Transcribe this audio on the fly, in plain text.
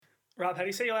Rob, how do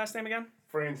you say your last name again?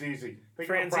 Franzese. Think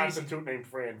Franzese. of a prostitute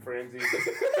named Franzese.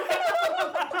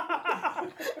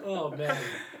 Oh, man.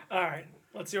 All right.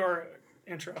 What's your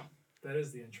intro? That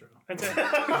is the intro. That's it.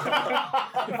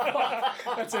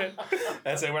 That's it.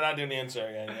 That's it. We're not doing the intro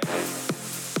again. Yeah.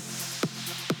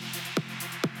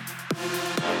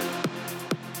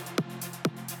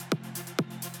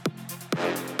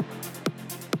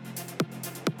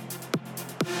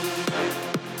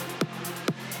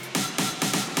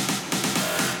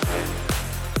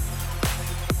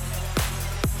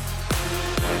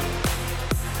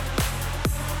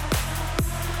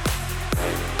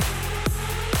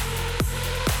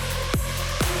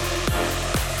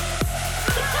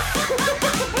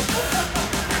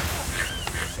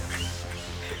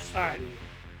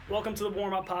 Welcome to the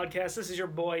Warm Up Podcast. This is your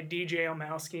boy, DJ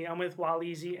Omowski. I'm with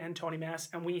Waleezy and Tony Mass,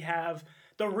 and we have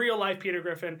the Real Life Peter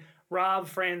Griffin, Rob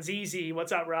Franzese.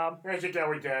 What's up, Rob? How's it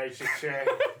going, guys? It's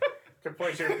a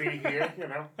pleasure to be here, you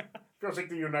know. Feels like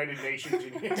the United Nations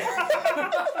in here.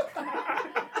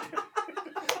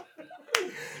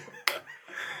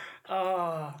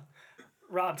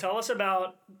 Rob, tell us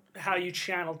about how you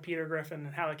channeled Peter Griffin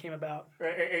and how it came about.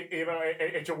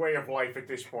 It's a way of life at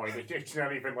this point. It's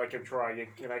not even like I'm trying.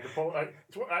 You know, I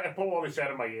pull all this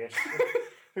out of my ass.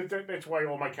 That's why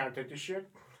all my content is shit.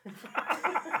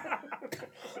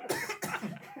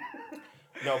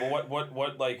 No, but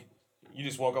what like, you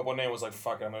just woke up one day and was like,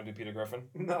 fuck it, I'm going to do Peter Griffin?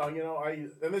 No, you know,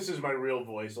 and this is my real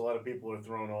voice. A lot of people are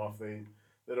thrown off. They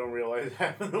don't realize I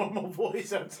have a normal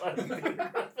voice outside of Peter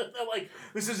Griffin. They're like,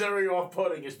 this is very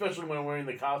off-putting, especially when I'm wearing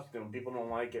the costume. People don't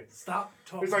like it. Stop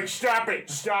talking. It's like, stop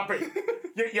it.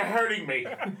 You're hurting me.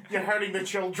 You're hurting the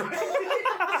children.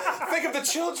 Think of the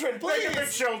children, please. Think of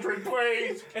the children,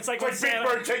 please. It's like Big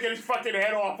Bird taking his fucking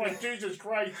head off. Like, Jesus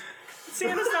Christ.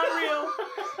 Santa's not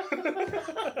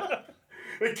real.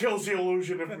 It kills the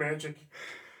illusion of magic.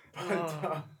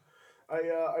 But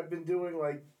I've been doing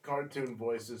like cartoon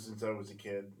voices since I was a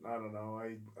kid. I don't know.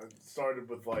 I started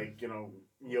with like, you know,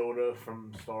 Yoda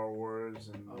from Star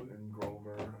Wars and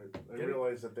Grover. I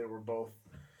realized that they were both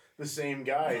the same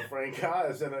guy, Frank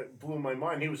Oz, and it blew my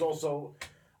mind. He was also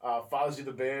Fozzie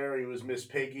the Bear. He was Miss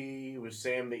Piggy. He was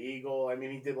Sam the Eagle. I mean,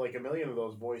 he did like a million of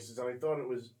those voices, and I thought it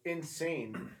was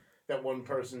insane that one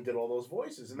person did all those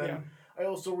voices. And then I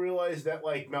also realized that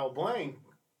like Mel Blanc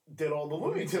did all the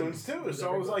Looney Tunes too.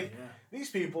 So I was like,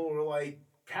 these people were like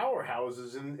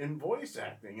powerhouses in voice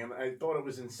acting, and I thought it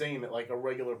was insane that like a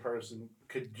regular person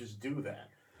could just do that.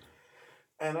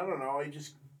 And I don't know, I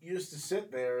just used to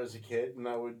sit there as a kid, and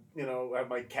I would, you know, have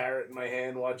my carrot in my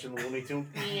hand watching the Looney Tunes.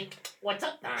 What's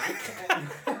up, Doc?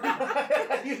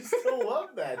 I used to love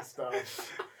that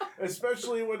stuff.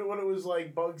 Especially when it was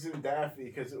like Bugs and Daffy,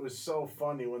 because it was so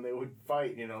funny when they would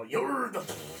fight, you know, you're the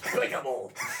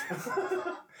despicable.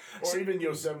 Or even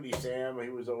Yosemite Sam, he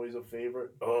was always a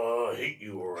favorite. Oh, I hate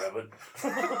you, Rabbit.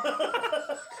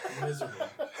 Miserable.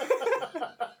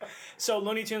 So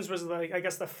Looney Tunes was like, I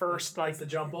guess the first like the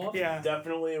jump off? Yeah.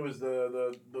 Definitely, it was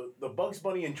the Bugs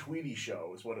Bunny and Tweety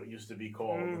show is what it used to be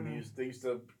called. And they used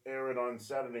to air it on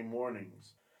Saturday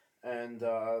mornings. And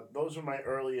those were my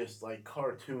earliest like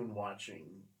cartoon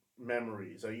watching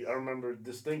memories. I remember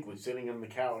distinctly sitting on the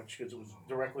couch because it was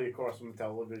directly across from the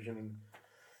television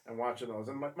and watching those.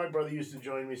 And my brother used to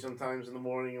join me sometimes in the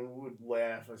morning, and we would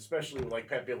laugh, especially with like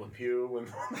Pepe Le Pew when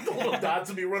the little dots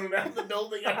would be running out of the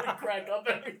building. I would crack up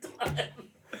every time.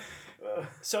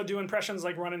 So do impressions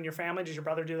like run in your family? Did your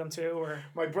brother do them too, or?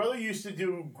 My brother used to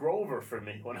do Grover for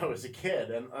me when I was a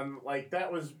kid, and like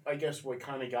that was, I guess, what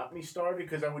kind of got me started,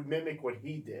 because I would mimic what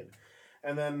he did,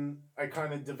 and then I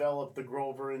kind of developed the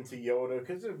Grover into Yoda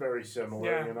because they're very similar.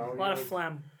 Yeah, you know, a lot of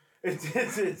phlegm. It's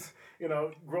you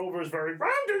know, Grover's very and then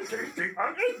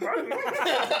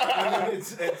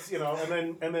it's you know,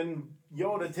 and then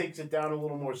Yoda takes it down a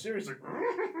little more serious, like.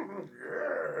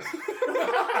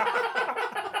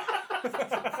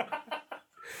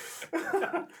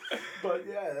 But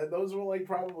yeah, those were like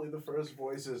probably the first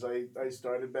voices I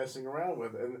started messing around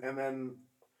with, and then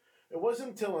it wasn't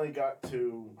until I got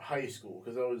to high school,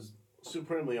 because I was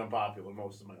supremely unpopular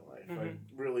most of my life. I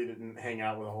really didn't hang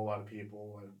out with a whole lot of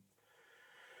people,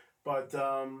 but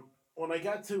when I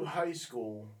got to high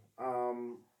school,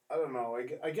 I don't know,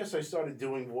 I guess I started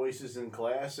doing voices in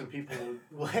class, and people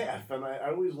would laugh, and I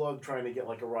always loved trying to get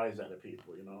like a rise out of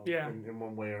people, you know, in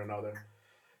one way or another.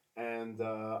 And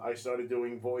I started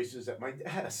doing voices at my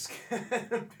desk.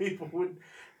 People would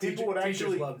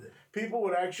actually loved it. People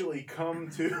would actually come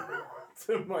to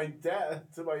to my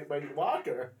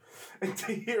locker and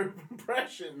to hear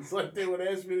impressions. Like they would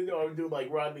ask me to do, I would do like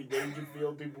Rodney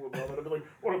Dangerfield. People would love it. I'd be like,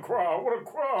 what a crowd, what a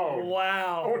crowd.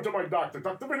 Wow. I went to my doctor.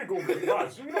 Dr.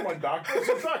 Minigo, you know my doctor. I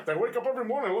said, doctor, I wake up every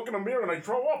morning, I look in the mirror, and I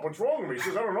throw up. What's wrong with me? He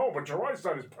says, I don't know, but your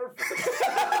eyesight is perfect.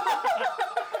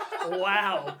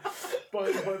 Wow.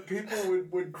 But people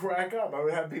would crack up. I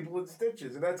would have people in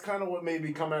stitches. And that's kind of what made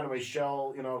me come out of my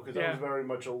shell, you know, because I was very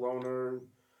much a loner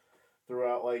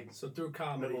throughout, like, So through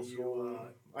comedy, middle school. you,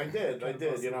 I did.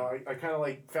 You know, I kind of,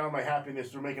 like, found my happiness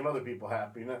through making other people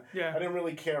happy. And I didn't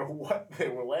really care what they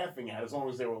were laughing at, as long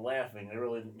as they were laughing. I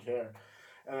really didn't care.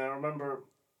 And I remember,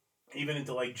 even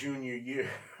into, like, junior year,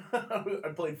 I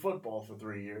played football for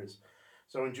 3 years.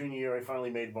 So in junior year, I finally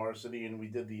made varsity, and we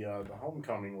did the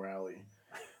homecoming rally.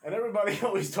 And everybody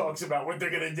always talks about what they're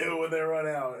going to do when they run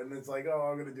out. And it's like, oh,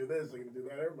 I'm going to do this, I'm going to do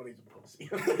that. Everybody's a pussy.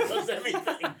 Does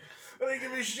everything. And they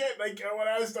give me shit. Like, when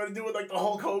I started doing, like, the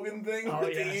Hulk Hogan thing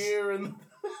with the ear and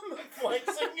the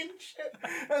flexing and shit.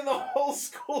 And the whole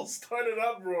school started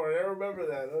uproar. I remember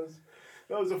that.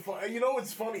 That was a fun... You know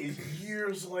what's funny is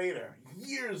years later,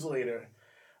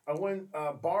 I went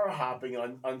bar hopping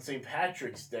on St.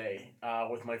 Patrick's Day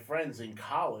with my friends in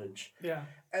college. Yeah.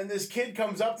 And this kid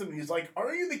comes up to me. He's like,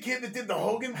 "Are you the kid that did the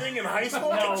Hogan thing in high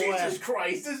school?" No Jesus way.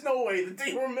 Christ! There's no way that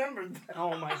they remembered that.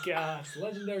 Oh my gosh. it's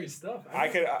legendary stuff. I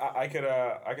could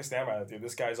stand by that, dude.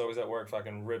 This guy's always at work,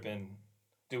 fucking ripping.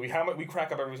 Dude, we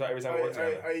crack up every time we work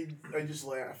together. I just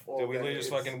laugh. All Dude, we day. literally just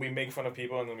fucking we make fun of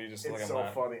people and then we just It's like so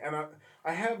laugh. funny, and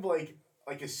I have like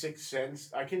a sixth sense.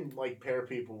 I can like pair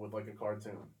people with like a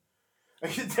cartoon. I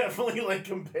can definitely like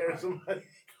compare somebody to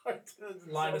cartoons.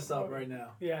 Line us up right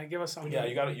now. Yeah, give us something. Yeah,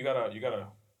 you gotta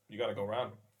go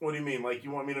around. What do you mean? Like you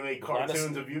want me to make Line us-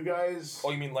 cartoons of you guys? Oh,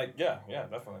 you mean like yeah,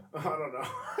 definitely. I don't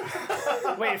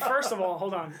know. Wait, first of all,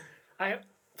 hold on.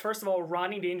 First of all,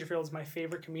 Rodney Dangerfield is my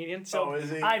favorite comedian. So is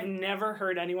he? I've never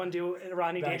heard anyone do a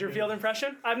Rodney Dangerfield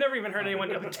impression. I've never even heard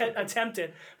anyone attempt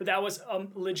it, but that was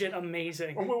legit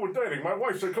amazing. When we were dating, my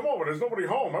wife said, "Come over, there's nobody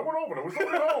home." I went over, there was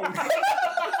nobody home.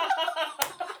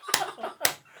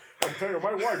 I tell you,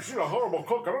 my wife, she's a horrible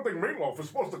cook. I don't think meatloaf is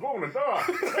supposed to go in the dark.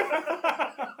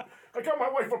 I got my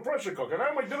wife a pressure cooker, and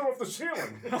I made dinner off the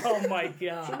ceiling. Oh my She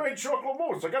god. made chocolate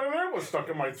mousse. I got an antler stuck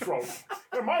in my throat.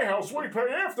 In my house, we pay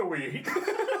after we eat.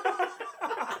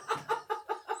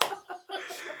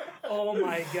 Oh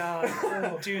my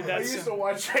god. Dude, I that's used to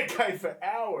watch that guy for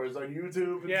hours on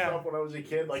YouTube and stuff when I was a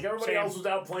kid. Like, everybody else was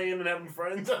out playing and having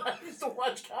friends. I used to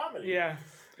watch comedy. Yeah.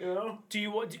 You know? Do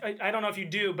you? I don't know if you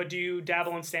do, but do you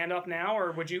dabble in stand up now,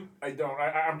 or would you? I don't.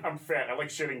 I'm fat. I like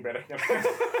shitting better.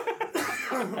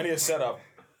 I need a setup.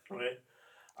 Right.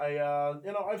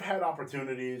 I've had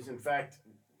opportunities. In fact,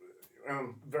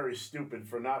 I'm very stupid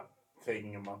for not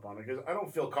taking them up on it because I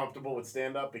don't feel comfortable with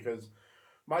stand up because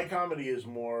my comedy is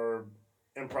more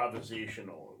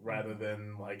improvisational rather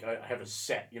than like I have a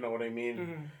set. You know what I mean?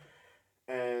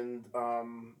 Mm-hmm. And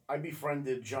I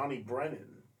befriended Johnny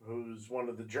Brennan, who's one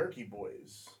of the Jerky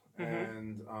Boys.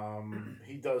 And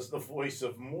he does the voice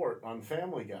of Mort on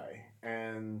Family Guy.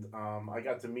 And I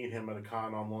got to meet him at a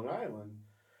con on Long Island.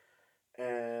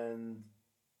 And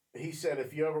he said,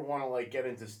 if you ever want to like get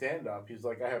into stand-up, he's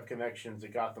like, I have connections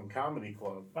at Gotham Comedy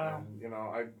Club. Wow. And, you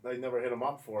know, I never hit him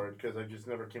up for it because I just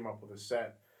never came up with a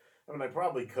set. I mean, I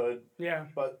probably could. Yeah.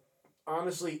 But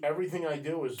honestly, everything I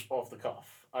do is off the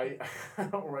cuff. I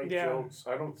don't write jokes.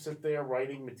 I don't sit there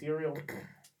writing material.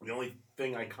 The only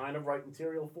thing I kind of write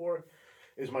material for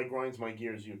is my Grinds My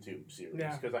Gears YouTube series.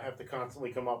 Yeah. Because I have to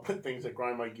constantly come up with things that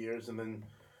grind my gears and then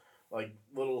like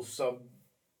little sub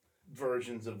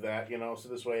versions of that, you know, so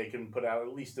this way I can put out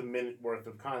at least a minute worth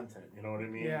of content, you know what I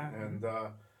mean? Yeah. And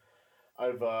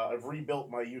I've rebuilt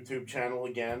my YouTube channel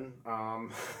again.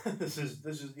 This is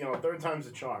you know, third time's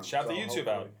the charm. Shout the YouTube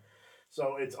out.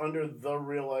 So it's under The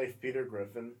Real Life Peter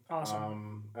Griffin.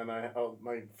 Awesome. And my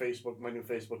new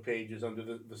Facebook page is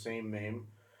under the same name.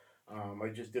 I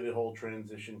just did a whole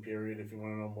transition period. If you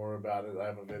want to know more about it, I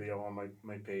have a video on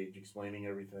my page explaining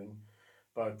everything.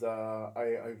 But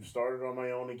I've started on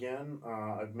my own again.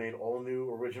 I've made all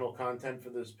new original content for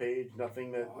this page.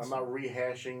 Nothing that I'm not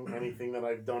rehashing anything that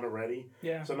I've done already.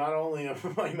 Yeah. So not only am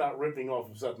I not ripping off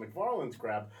of Seth MacFarlane's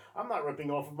crap, I'm not ripping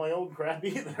off of my own crap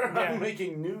either. Yeah. I'm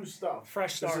making new stuff.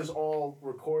 Fresh start. This is all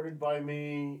recorded by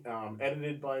me,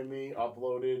 edited by me,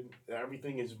 uploaded.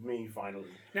 Everything is me finally.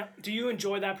 Now, do you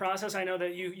enjoy that process? I know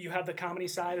that you have the comedy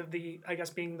side of the, I guess,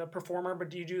 being the performer, but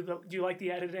do you like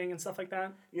the editing and stuff like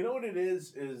that? You know what it is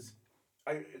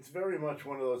it's very much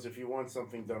one of those, if you want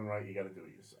something done right, you got to do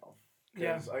it yourself.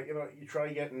 Because you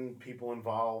try getting people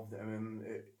involved, and then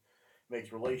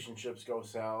makes relationships go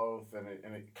south,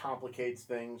 and it complicates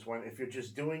things. When if you're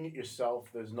just doing it yourself,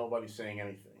 there's nobody saying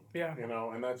anything. Yeah. You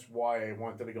know, and that's why I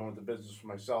wanted to go into business for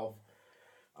myself.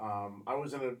 I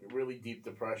was in a really deep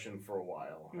depression for a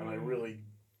while, and I really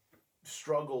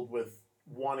struggled with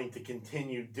wanting to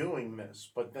continue doing this.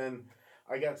 But then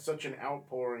I got such an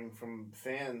outpouring from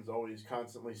fans always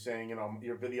constantly saying, you know,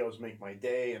 your videos make my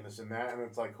day and this and that. And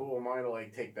it's like, who am I to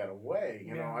like take that away?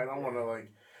 You know, I don't want to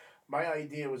like, my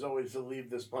idea was always to leave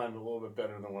this planet a little bit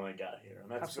better than when I got here. And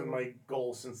that's been my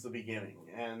goal since the beginning.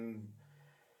 And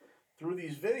through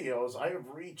these videos, I have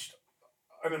reached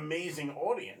an amazing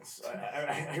audience.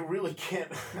 I really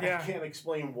can't I can't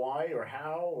explain why or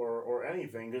how or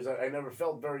anything, because I never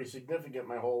felt very significant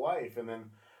my whole life, and then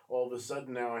all of a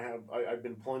sudden now I've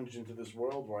been plunged into this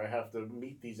world where I have to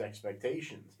meet these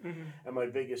expectations. And my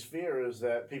biggest fear is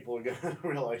that people are going to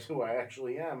realize who I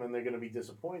actually am, and they're going to be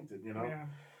disappointed, you know? Yeah.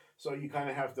 So you kind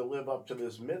of have to live up to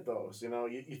this mythos, you know.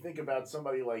 You think about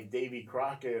somebody like Davy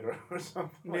Crockett or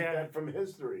something like that from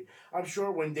history. I'm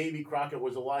sure when Davy Crockett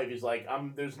was alive, he's like,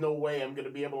 there's no way I'm going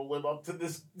to be able to live up to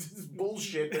this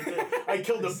bullshit. I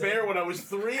killed a bear when I was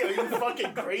 3. Are you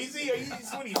fucking crazy?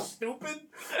 Are you stupid?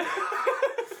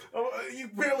 You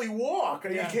barely walk.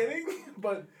 Are you kidding?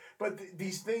 But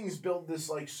these things build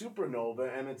this like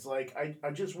supernova, and it's like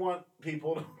I just want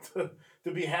people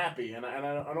to be happy, and I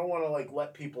don't want to like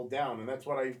let people down, and that's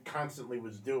what I constantly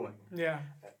was doing. Yeah.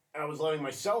 I was letting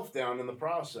myself down in the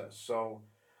process, so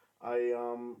I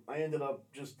ended up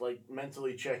just like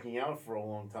mentally checking out for a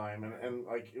long time, and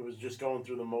like it was just going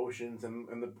through the motions, and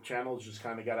the channels just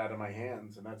kind of got out of my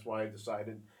hands, and that's why I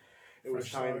decided it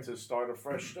was time to start a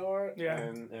fresh start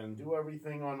and do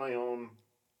everything on my own.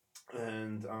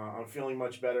 And I'm feeling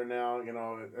much better now, you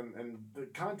know, and the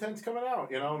content's coming out,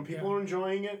 you know, and people are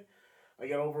enjoying it. I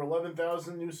got over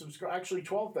 11,000 new subscribers. Actually,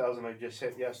 12,000 I just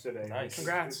hit yesterday. Nice.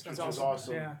 Congrats. Which That's is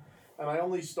awesome. Yeah. And I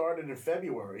only started in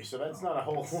February, so that's not a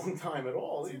whole long time at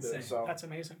all either. insane. So That's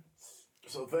amazing.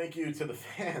 So thank you to the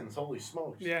fans. Holy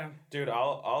smokes. Yeah. Dude,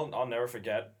 I'll never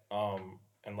forget.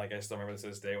 And like I still remember this to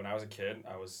this day. When I was a kid,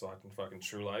 I was watching fucking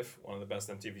True Life, one of the best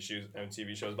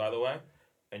MTV shows, by the way,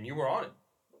 and you were on it.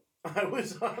 I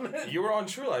was on it. You were on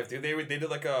True Life, dude. They did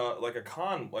like a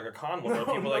con one where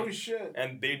people like shit.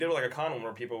 and they did like a con one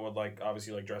where people would like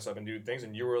obviously like dress up and do things,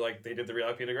 and you were like they did the Real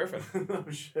Life Peter Griffin.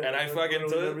 No shit. And I fucking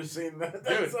I've never seen that.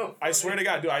 That's dude. so I swear to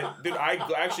God, dude. I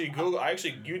actually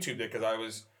YouTubed it because I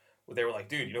was. They were like,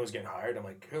 dude, you know who's getting hired? I'm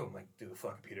like, who? I'm like, dude, the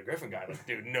fucking Peter Griffin guy. Like,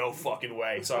 dude, no fucking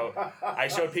way. So I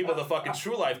showed people the fucking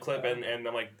True Life clip, and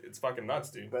I'm like, it's fucking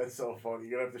nuts, dude. That's so funny.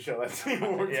 You're gonna have to show that to me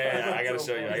more time. Yeah, I gotta That's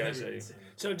show you. I funny. gotta show you.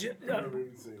 So, Never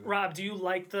even seen it. Rob, do you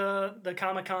like the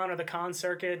Comic-Con or the con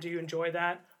circuit? Do you enjoy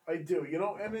that? I do, you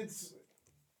know, and it's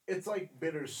like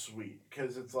bittersweet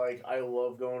because it's like I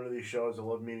love going to these shows. I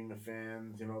love meeting the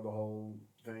fans, you know, the whole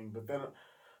thing. But then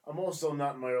I'm also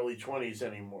not in my early 20s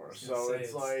anymore, so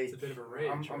it's like a bit of a rage,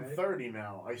 I'm 30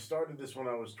 now. I started this when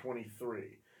I was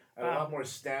 23. I had a lot more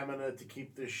stamina to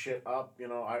keep this shit up. You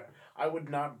know, I would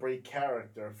not break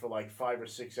character for like 5 or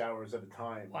 6 hours at a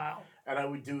time. Wow. And I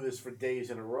would do this for days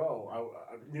in a row.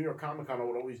 New York Comic Con, I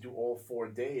would always do all 4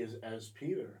 days as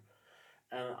Peter.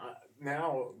 And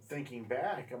now, thinking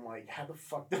back, I'm like, how the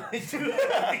fuck did I do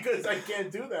that? Because I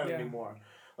can't do that anymore.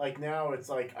 Like, now it's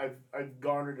like I've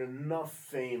garnered enough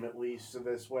fame, at least, to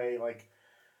this way. Like,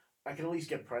 I can at least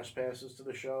get press passes to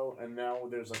the show. And now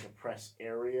there's, like, a press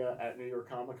area at New York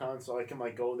Comic Con. So I can,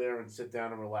 like, go there and sit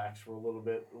down and relax for a little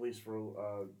bit, at least for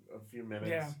a few minutes.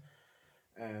 Yeah.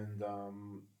 And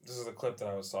This is a clip that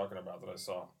I was talking about that I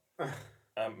saw.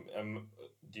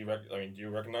 Do you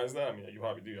recognize that? I mean, you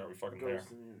probably do. Are we fucking there?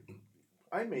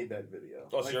 I made that video.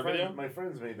 Oh, it's your video? My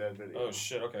friends made that video. Oh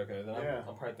shit! Okay. Then Yeah.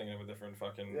 I'm probably thinking of a different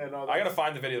fucking. Yeah, no, I gotta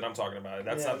find the video that I'm talking about.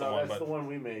 That's not the one, that's but the one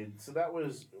we made. So that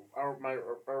was our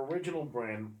original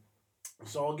brand.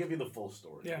 So I'll give you the full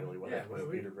story. Yeah. Really, what happened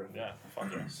with Peter Griffin. yeah,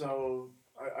 fuck yeah. So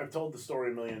I've told the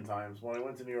story a million times. When I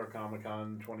went to New York Comic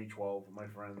Con 2012 with my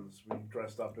friends, we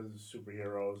dressed up as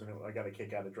superheroes, and I got a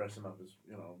kick out of dressing up as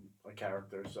a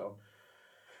character. So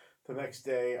the next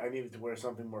day, I needed to wear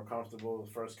something more comfortable.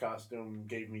 The first costume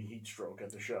gave me heat stroke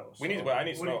at the show. So I need to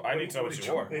know what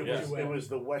you wore. It was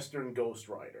the Western Ghost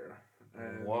Rider.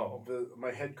 And Whoa.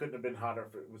 My head couldn't have been hotter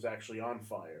if it was actually on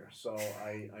fire. So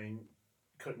I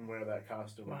couldn't wear that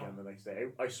costume again the next day.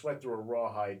 I sweat through a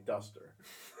rawhide duster.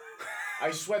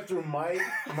 I sweat through my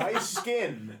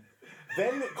skin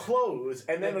then clothes,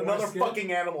 and then Like another more skin?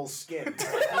 fucking animal's skin.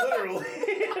 Literally.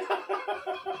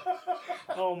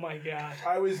 Oh my god.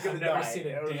 I was gonna I've never die. seen a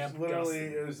It was damp literally,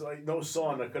 gusset. it was like no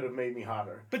sauna could have made me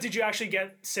hotter. But did you actually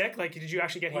get sick? Like, did you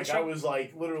actually get heat Like I stroke? was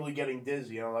like literally getting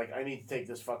dizzy. You know, like I need to take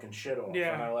this fucking shit off.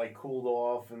 Yeah. And I like cooled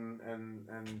off and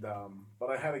but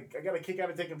I got a kick out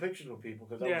of taking pictures with people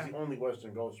because I was the only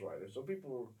Western ghostwriter. So people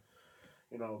were,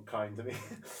 you know, kind to me.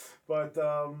 But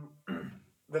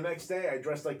the next day I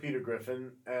dressed like Peter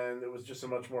Griffin, and it was just a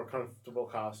much more comfortable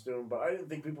costume. But I didn't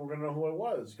think people were gonna know who I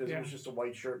was because it was just a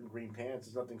white shirt and green pants.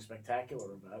 There's nothing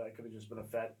spectacular about it. I could have just been a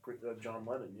fat John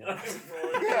Lennon, you know.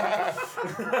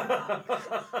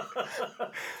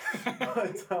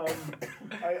 But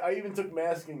I even took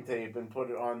masking tape and put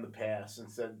it on the pass and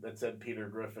said Peter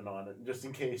Griffin on it, just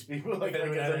in case people like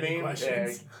as a name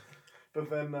tag. But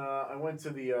then I went to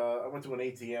an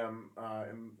ATM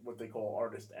in what they call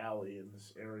Artist Alley in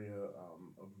this area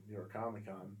of New York Comic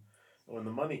Con. And when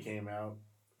the money came out,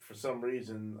 for some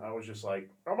reason I was just like,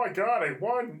 "Oh my god, I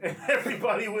won!" And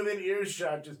everybody within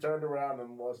earshot just turned around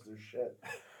and lost their shit,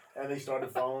 and they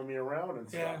started following me around and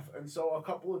stuff. Yeah. And so a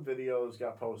couple of videos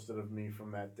got posted of me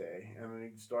from that day, and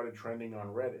they started trending on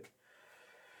Reddit.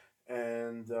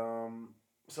 And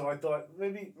so I thought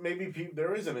maybe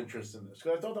there is an interest in this,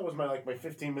 because I thought that was my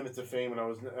 15 minutes of fame, and I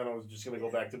was just gonna go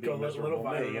back to being miserable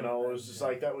me, you know. It was just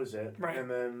like that was it. Right. And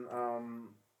then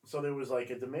so there was like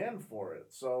a demand for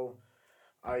it. So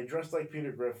I dressed like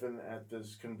Peter Griffin at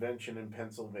this convention in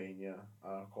Pennsylvania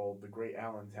called the Great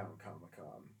Allentown Comic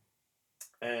Con,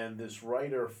 and this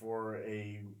writer for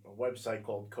a website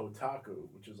called Kotaku,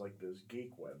 which is like this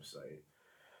geek website,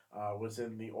 was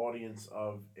in the audience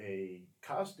of a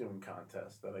costume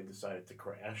contest that I decided to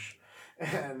crash.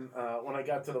 And when I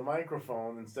got to the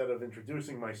microphone, instead of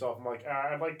introducing myself, I'm like,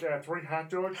 I'd like 3 hot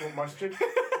dogs with mustard.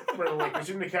 Right, like, it's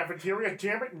in the cafeteria.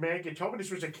 Damn it, Meg, you told me this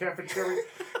was a cafeteria.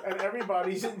 And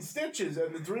everybody's in stitches.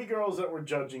 And the 3 girls that were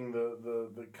judging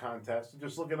the contest are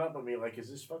just looking up at me like, is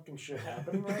this fucking shit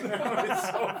happening right now? It's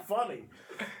so funny.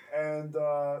 And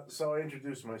so I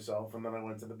introduced myself, and then I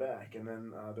went to the back. And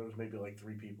then there was maybe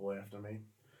 3 people after me.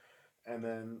 And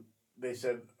then they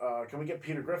said, can we get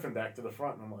Peter Griffin back to the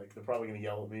front? And I'm like, they're probably going to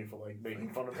yell at me for making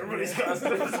fun of everybody's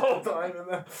costumes the whole time.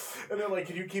 And they're like,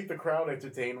 can you keep the crowd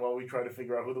entertained while we try to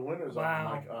figure out who the winners are? I'm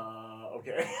like,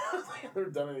 okay. I've never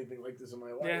done anything like this in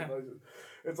my life. Yeah.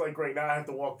 It's like, great, now I have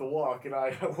to walk the walk, and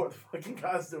I wore the fucking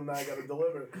costume, now I got to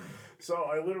deliver. So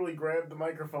I literally grabbed the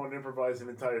microphone and improvised an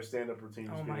entire stand-up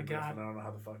routine. Oh my God. I don't know how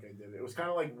the fuck I did it. It was kind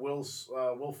of like Will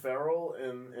Ferrell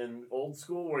in Old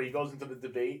School, where he goes into the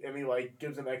debate and he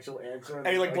gives an actual answer. And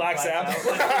he blacks out.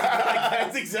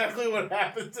 That's exactly what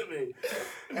happened to me.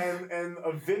 And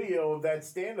a video of that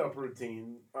stand-up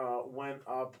routine went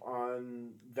up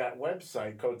on that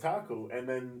website, Kotaku, and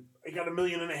then it got 1.5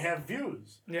 million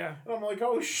views. Yeah. And I'm like,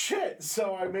 oh shit.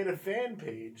 So I made a fan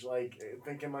page,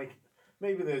 thinking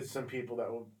maybe there's some people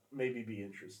that will maybe be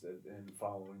interested in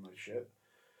following my shit.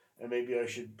 And maybe I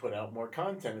should put out more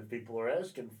content if people are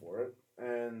asking for it.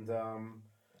 And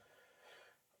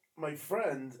my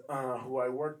friend, who I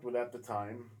worked with at the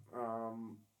time,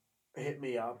 hit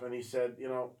me up and he said,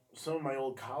 some of my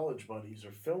old college buddies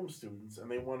are film students and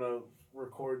they want to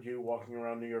record you walking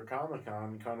around New York Comic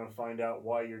Con and kind of find out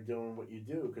why you're doing what you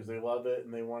do, because they love it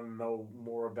and they want to know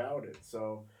more about it.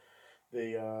 So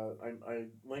I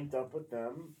linked up with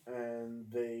them, and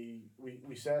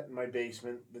we sat in my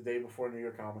basement the day before New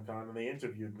York Comic Con, and they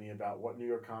interviewed me about what New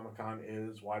York Comic Con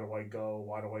is, why do I go,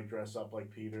 why do I dress up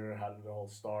like Peter, how did it all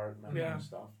start, and that kind of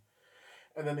stuff.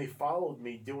 And then they followed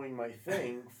me doing my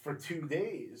thing for 2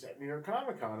 days at New York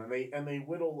Comic Con, and they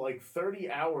whittled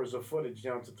 30 hours of footage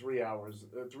down to 3 hours,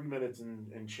 3 minutes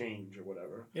and change or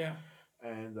whatever. Yeah.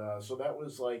 And so that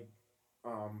was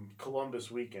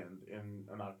Columbus weekend in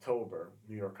October,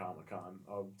 New York Comic Con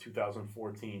of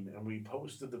 2014, and we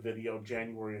posted the video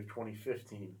January of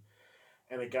 2015,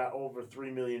 and it got over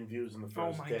 3 million views in the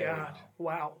first day. Oh my God!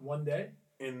 Wow. One day?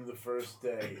 In the first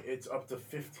day, it's up to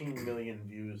 15 million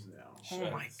views now.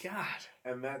 Oh my God!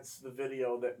 And that's the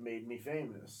video that made me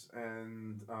famous.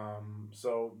 And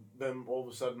so then all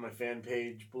of a sudden my fan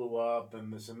page blew up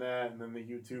and this and that, and then the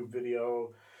YouTube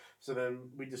video. So then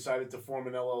we decided to form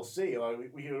an LLC.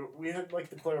 We had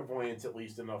the clairvoyance at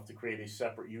least enough to create a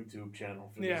separate YouTube channel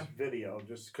for this video,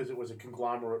 just because it was a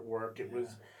conglomerate work. It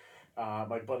was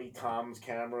my buddy Tom's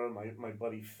camera, my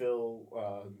buddy Phil,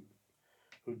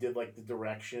 who did the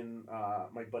direction.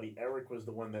 My buddy Eric was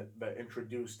the one that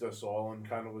introduced us all and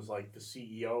kind of was the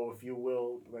CEO, if you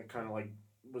will. That kind of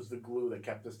was the glue that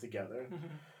kept us together. Mm-hmm.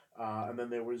 And then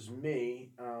there was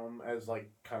me as like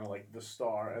kind of like the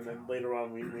star, and then later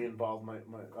on we involved my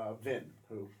Vin,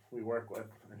 who we work with,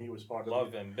 and he was part of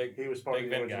Love Vin. he was part big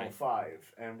of the Vin original guy.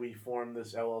 5, and we formed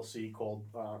this LLC called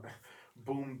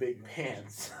Boom Big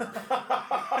Pants.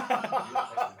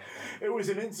 It was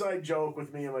an inside joke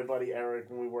with me and my buddy Eric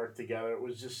when we worked together. It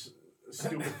was just a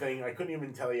stupid thing. I couldn't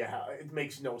even tell you how. It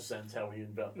makes no sense how we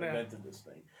invented this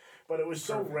thing. But it was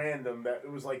so random that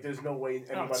it was like there's no way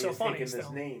anybody so is funny taking this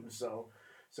still. name. So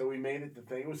we made it the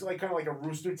thing. It was like kind of like a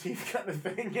Rooster Teeth kind of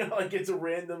thing, you know, like it's a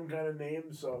random kind of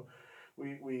name. So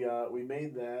we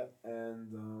made that,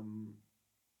 and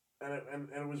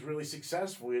it was really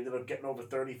successful. We ended up getting over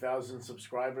 30,000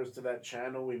 subscribers to that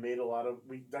channel. We made a lot of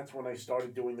that's when I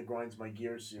started doing the Grinds My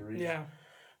Gear series. Yeah.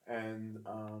 And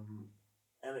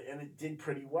it did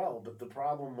pretty well, but the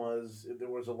problem was there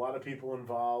was a lot of people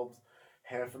involved.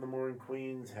 Half of them were in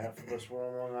Queens, half of us were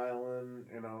on Long Island,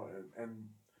 you know, and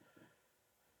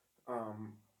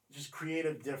just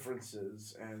creative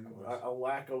differences and a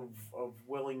lack of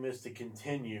willingness to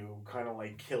continue kind of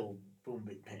like killed Boom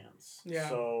Big Pants. Yeah.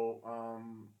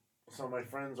 So my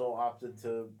friends all opted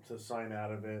to sign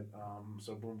out of it.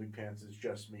 So Boom Big Pants is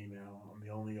just me now. I'm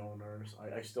the only owner.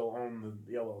 I still own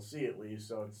the LLC at least,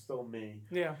 so it's still me.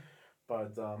 Yeah.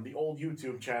 But the old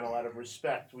YouTube channel, out of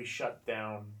respect, we shut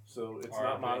down. So it's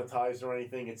not RIP. monetized or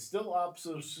anything. It's still up,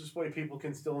 so this way people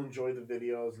can still enjoy the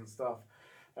videos and stuff.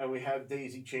 And we have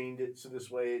daisy chained it, so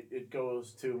this way it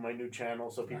goes to my new channel,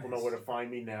 so people know where to find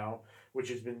me now, which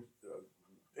has been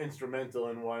instrumental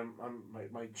in why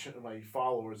my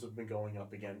followers have been going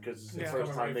up again, because it's the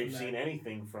first time they've seen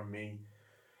anything from me.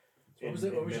 So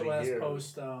what was your last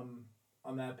post on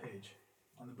that page?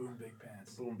 On the Boom Big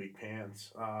Pants. Boom Big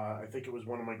Pants. I think it was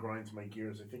one of my Grinds My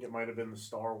Gears. I think it might have been the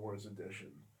Star Wars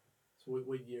edition. So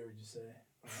what year would you say?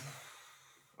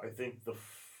 I think the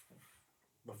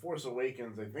Force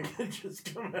Awakens. I think it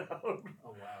just come out. Oh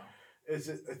wow! Is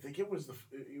it? I think it was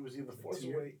either Force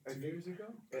Awakens 2 years ago,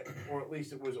 or at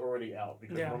least it was already out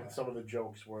because Yeah. some of the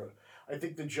jokes were. I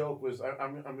think the joke was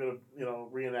I'm gonna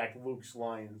reenact Luke's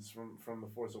lines from the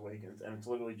Force Awakens, and it's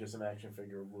literally just an action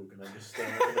figure of Luke, and I'm just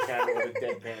staring at the camera with a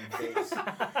deadpan face,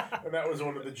 and that was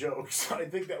one of the jokes. I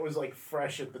think that was like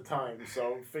fresh at the time,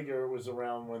 so figure it was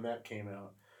around when that came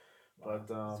out. But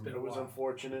it was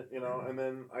unfortunate, you know. And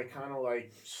then I kind of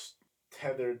like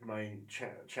tethered my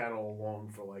channel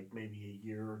along for like maybe a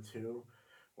year or two,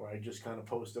 where I just kind of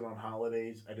posted on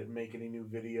holidays. I didn't make any new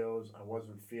videos. I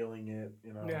wasn't feeling it,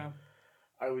 you know. Yeah.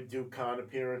 I would do con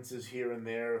appearances here and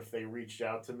there if they reached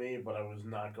out to me, but I was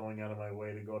not going out of my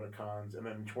way to go to cons. And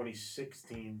then in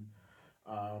 2016,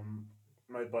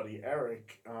 my buddy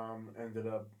Eric ended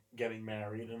up getting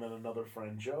married, and then another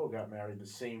friend Joe got married the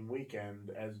same weekend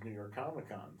as New York Comic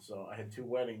Con. So I had 2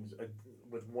 weddings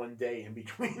with 1 day in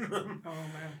between them. Oh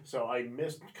man. So I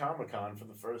missed Comic Con for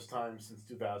the first time since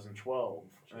 2012,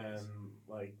 and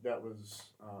like that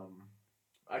was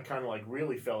I kind of like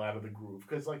really fell out of the groove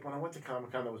because like when I went to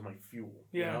Comic Con, that was my fuel.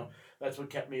 Yeah. You know, that's what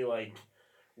kept me like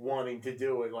wanting to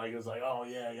do it. Like it was like, oh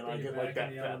yeah, you know, I get like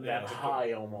that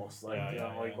high almost, like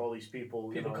like all these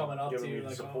people coming up giving to you me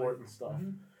like support and stuff. Mm-hmm.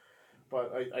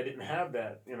 But I didn't have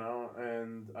that, you know,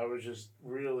 and I was just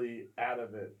really out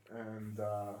of it. And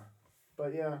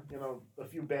but yeah, you know, a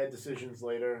few bad decisions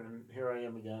later, and here I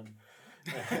am again.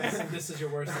 This is your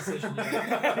worst decision yet.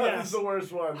 That's the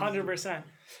worst one. 100%.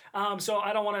 So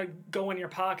I don't want to go in your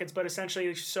pockets, but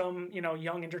essentially some,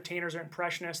 young entertainers or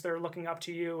impressionists, they're looking up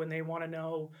to you and they want to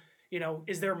know,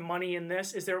 is there money in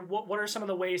this? What are some of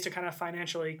the ways to kind of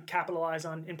financially capitalize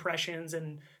on impressions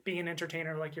and being an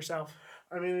entertainer like yourself?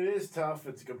 I mean, it is tough.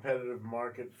 It's a competitive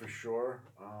market for sure.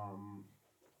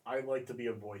 I'd like to be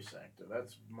a voice actor.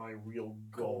 That's my real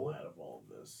goal out of all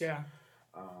of this. Yeah.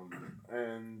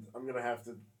 And I'm gonna have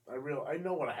to. I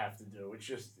know what I have to do. It's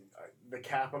just the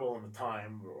capital and the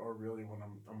time are really what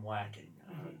I'm lacking.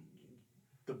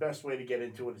 The best way to get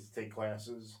into it is to take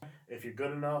classes. If you're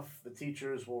good enough, the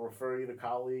teachers will refer you to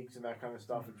colleagues and that kind of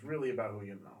stuff. It's really about who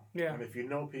you know. Yeah. And if you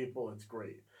know people, it's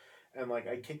great. And like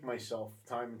I kick myself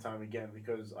time and time again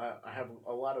because I have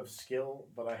a lot of skill,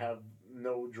 but I have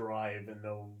no drive and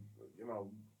no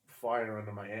fire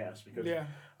under my ass because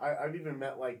I've even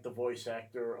met like the voice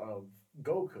actor of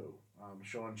Goku,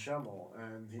 Sean Schemmel,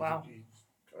 and I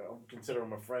consider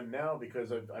him a friend now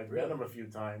because I've met him a few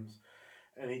times,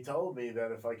 and he told me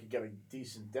that if I could get a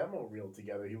decent demo reel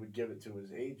together, he would give it to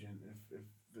his agent if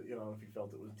he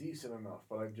felt it was decent enough.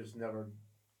 But I've just never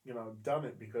done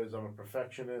it because I'm a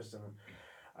perfectionist and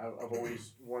I've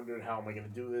always wondered how am I going to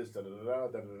do this, da da da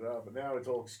da da da. But now it's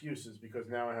all excuses because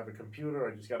now I have a computer.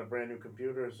 I just got a brand new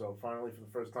computer. So finally, for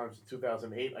the first time since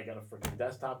 2008, I got a freaking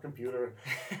desktop computer.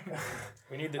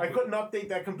 I couldn't update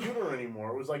that computer anymore.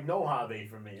 It was like no hobby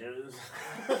for me. It was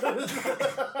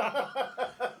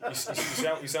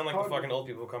you sound like the fucking old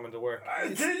people coming to work. I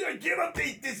can't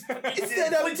update this. It's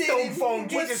not updating. Phone.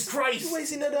 Jesus Christ! Why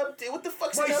is it not update? What the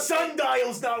fuck's My not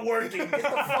sundial's not working. Get the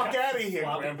fuck out of here,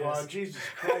 Floppy Grandpa. disk. Jesus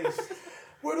Christ.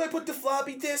 Where do I put the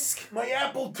floppy disk? My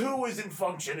Apple II isn't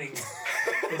functioning.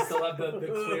 They still have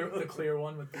the clear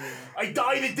one with the. I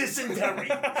died of dysentery.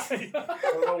 I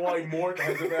don't know why Mort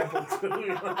has an Apple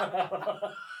II.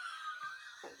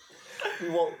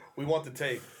 We want the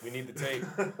tape. We need the tape.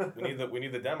 We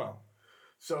need the demo.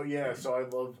 So yeah,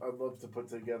 I'd love to put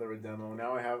together a demo.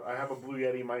 Now I have a Blue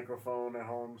Yeti microphone at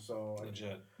home, so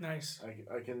Legit. Nice.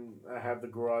 I have the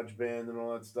garage band and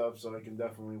all that stuff, so I can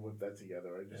definitely whip that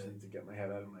together. I just need to get my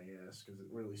head out of my ass because it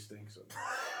really stinks.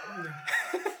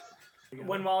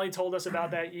 When Wally told us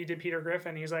about that, you did Peter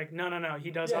Griffin. He's like, no. He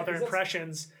does other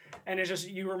impressions, and it's just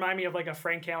you remind me of like a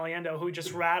Frank Caliendo who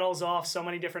just rattles off so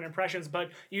many different impressions. But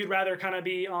you'd rather kind of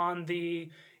be on the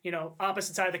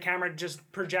opposite side of the camera,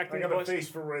 just projecting. I got the a voice. face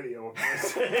for radio.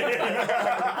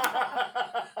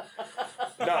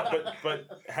 No,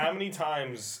 but how many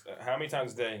times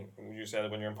a day would you say that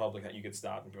when you're in public that you could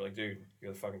stop and be like, dude,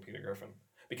 you're the fucking Peter Griffin?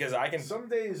 Because I can. Some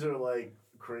days are like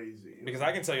crazy. Because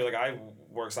I can tell you, like, I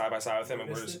work side by side with him,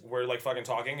 and we're like fucking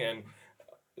talking, and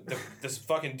this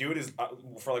fucking dude is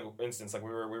for like instance, like we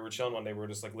were chilling one day, we were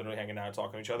just like literally hanging out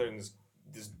talking to each other, and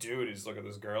this dude is looking at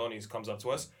this girl, and he comes up to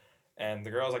us, and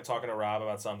the girl's like talking to Rob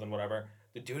about something, whatever.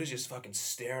 The dude is just fucking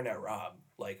staring at Rob,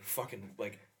 like fucking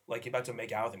like he's about to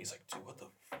make out with him. He's like, dude, what the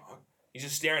fuck? He's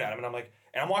just staring at him, and I'm like,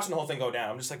 and I'm watching the whole thing go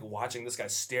down. I'm just like watching this guy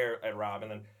stare at Rob,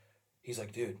 and then he's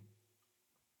like, dude,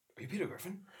 are you Peter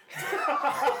Griffin?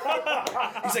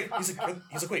 he's like,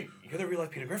 wait, you're the real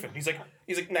life Peter Griffin. He's like,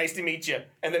 nice to meet you.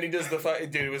 And then he does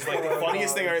dude, it was like the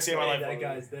funniest thing I've ever seen in my life. That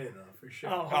guy's there though, for sure.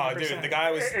 Oh, dude, the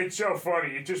guy was. It's so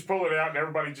funny. You just pull it out and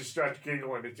everybody just starts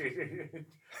giggling.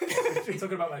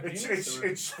 Talking about my penis.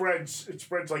 It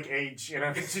spreads like AIDS.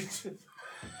 It's just,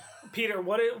 Peter,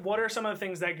 what are some of the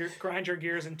things that grind your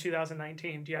gears in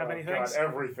 2019? Do you have anything? God,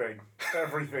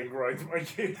 everything grinds my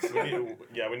gears.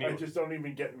 I just don't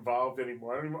even get involved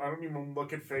anymore. I don't even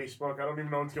look at Facebook. I don't even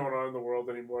know what's going on in the world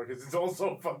anymore because it's all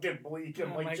so fucking bleak.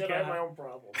 I'm I have my own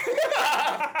problems.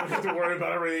 I don't have to worry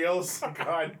about everything else.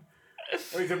 God,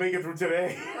 I need to make it through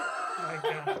today. Oh my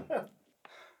God.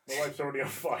 My life's already on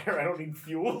fire. I don't need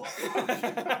fuel.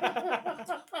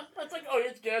 It's like, oh,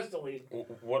 it's gasoline.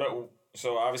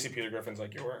 So obviously Peter Griffin's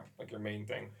like your main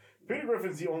thing. Peter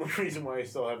Griffin's the only reason why I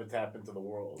still have a tap into the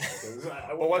world because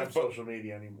I won't have social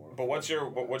media anymore. But what's your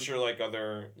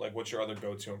other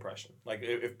go-to impression? Like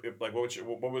if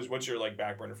what's your like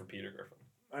back burner for Peter Griffin?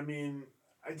 I mean,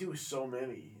 I do so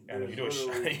many. I know, you do a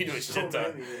shit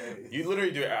ton. You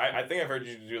literally do. I think I've heard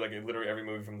you do like literally every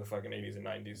movie from the fucking 80s and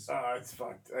 90s. It's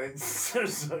fucked.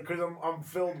 Because I'm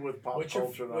filled with pop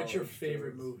culture. What's your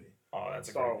favorite movie? Oh, that's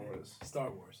Star Wars.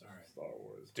 Star Wars. All right. Star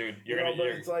Wars. Dude,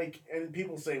 it's like, and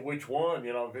people say which one,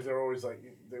 because they're always like,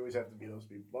 they always have to be those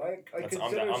people. But I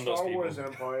consider Star Wars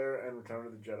Empire and Return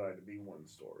of the Jedi to be one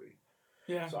story.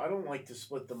 Yeah. So I don't like to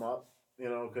split them up,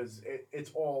 because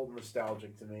it's all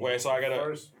nostalgic to me. Wait, so I gotta.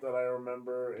 First that I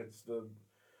remember, it's the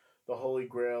holy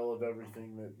grail of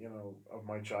everything that of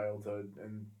my childhood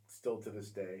and still to this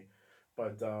day.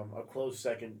 But a close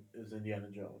second is Indiana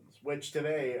Jones, which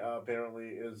today apparently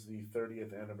is the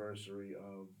 30th anniversary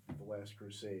of The Last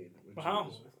Crusade. Which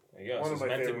is there you go. one of my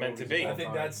favorite meant to be. I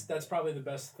think that's probably the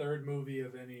best third movie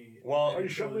of any. Well, I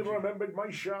surely remembered my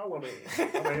Charlemagne.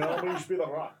 I may always be the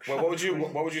Rock. Well, what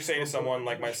would you say to someone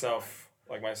like myself,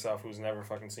 who's never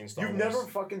fucking seen Star Wars? You've never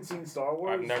fucking seen Star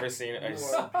Wars? I've never seen it. You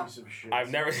are a piece of shit. I've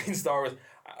never seen Star Wars.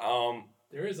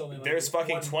 There's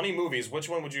fucking 20 movies. Which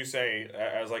one would you say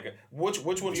as like which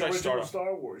one should I start off?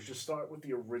 Star Wars. Just start with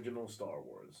the original Star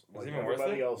Wars. Is it even worth it?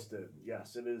 Everybody else did.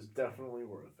 Yes, it is definitely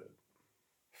worth it.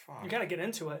 You gotta get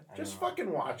into it. Just fucking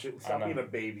watch it and stop being a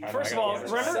baby. First of all,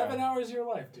 remember 7 hours of your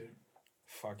life, dude.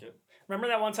 Fuck it. Remember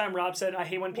that one time Rob said, I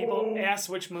hate when people ask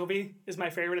which movie is my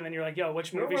favorite, and then you're like, yo,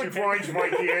 which movie is your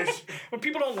favorite? When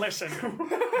people don't listen.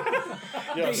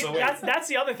 That's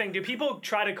the other thing. Do people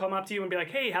try to come up to you and be like,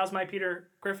 hey, how's my Peter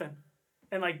Griffin?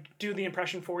 And like do the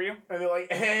impression for you? And they're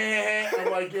like, hey. I'm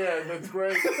like, yeah, that's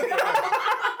great.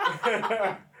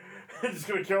 I'm just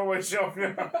going to kill myself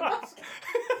now.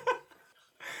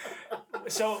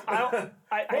 So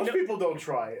Most people don't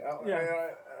try.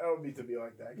 would be to be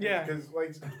like that. Yeah. Because,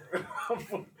 like,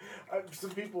 some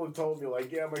people have told me,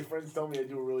 like, yeah, my friends tell me I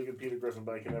do a really good Peter Griffin,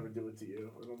 but I can never do it to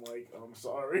you. And I'm like, I'm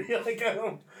sorry. Like, I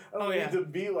don't need to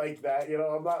be like that. You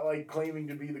know, I'm not, like, claiming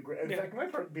to be the great. In fact, my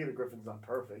Peter Griffin's not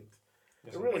perfect.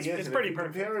 It really isn't. It's pretty if you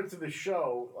perfect. compare it to the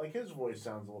show, like, his voice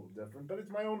sounds a little different, but it's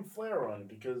my own flair on it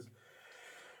because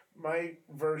my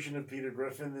version of Peter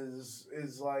Griffin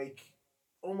is like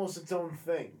almost its own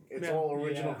thing. It's all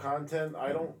original content.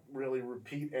 I don't really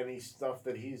repeat any stuff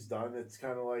that he's done. It's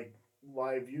kind of like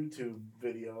live YouTube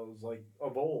videos like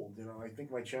of old. You know, I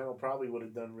think my channel probably would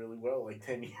have done really well like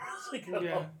 10 years ago.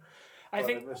 Yeah. I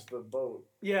think I missed the boat.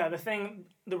 Yeah,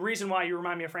 the reason why you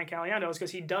remind me of Frank Caliendo is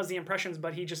because he does the impressions,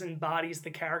 but he just embodies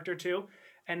the character too.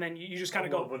 And then you just kind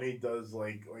of go when he does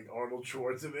like Arnold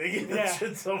Schwarzenegger. Yeah. That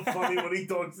shit's so funny when he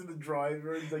talks to the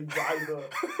driver. He's like, driver,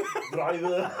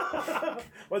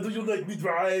 why don't you let me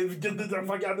drive? Get the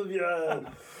fuck out of here!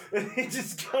 And he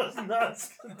just goes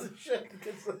nuts with the shit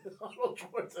because Arnold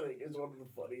Schwarzenegger is one of the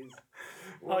funniest.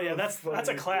 That's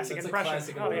a classic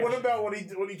impression. What about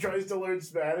when he tries to learn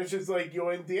Spanish? It's like, yo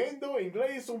entiendo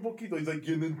inglés un poquito. He's like,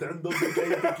 yo no entiendo un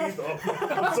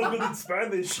poquito. I'm so good at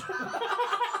Spanish.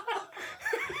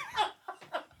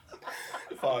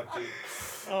 Fuck, dude.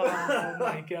 Oh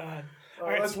my god.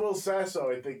 That's Will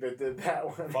Sasso, I think, that did that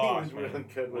one. He was really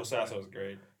good. Will Sasso was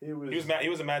great. He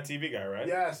was a Mad TV guy, right?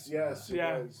 Yes, he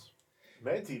was.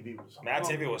 Mad TV was Mad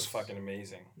TV was fucking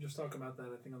amazing. We just talking about that,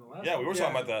 I think, on the last we were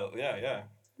talking about that. Yeah.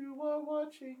 You are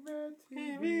watching Mad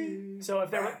TV. So if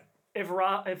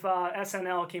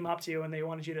SNL came up to you and they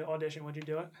wanted you to audition, would you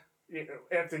do it? Yeah,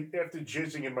 after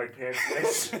jizzing in my pants,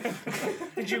 yes.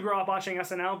 Did you grow up watching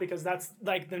SNL? Because that's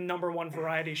like the #1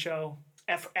 variety show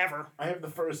ever. I have the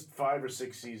first 5 or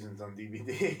 6 seasons on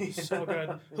DVD. So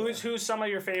good. Who's some of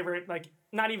your favorite, like,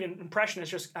 not even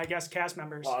impressionists, just, I guess, cast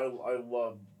members? I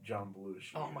love John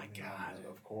Belushi. Oh, my God.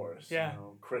 Of course. Yeah. You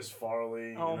know, Chris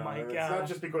Farley. Oh, my God. It's not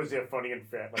just because they're funny and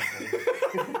fat like me.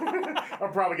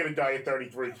 I'm probably going to die at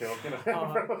 33, too. You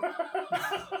know?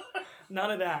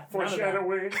 None of that.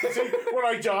 Foreshadowing. See, when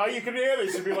I die, you can hear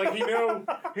this and be like, he knew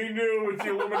it's the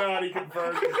Illuminati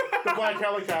confirmed. The black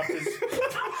helicopters.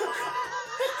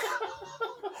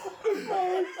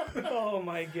 Oh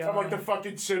my god. I'm like the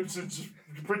fucking Simpsons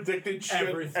predicted shit.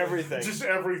 Everything. Just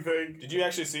everything. Did you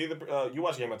actually see you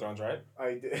watched Game of Thrones, right?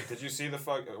 I did. Did you see the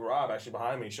Rob actually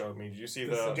behind me showed me. Did you see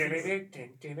the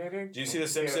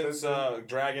Simpsons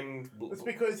dragon? It's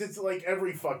because it's like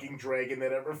every fucking dragon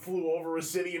that ever flew over a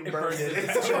city and burned it.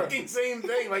 It's the fucking same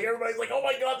thing. Like everybody's like, oh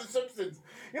my god, the Simpsons.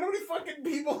 You know how many fucking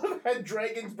people have had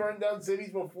dragons burn down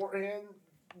cities before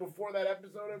that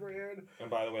episode ever aired? And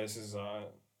by the way, this is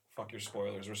fuck your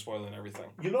spoilers. We're spoiling everything.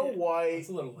 You know why? It's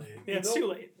a little late. Yeah, it's too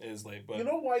late. It is late, but you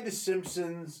know why the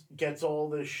Simpsons gets all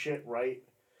this shit right?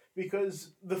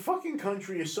 Because the fucking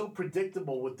country is so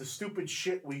predictable with the stupid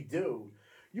shit we do.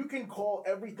 You can call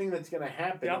everything that's going to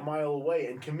happen a mile away,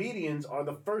 and comedians are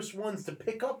the first ones to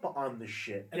pick up on the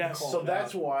shit. Yes. So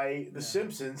that's why the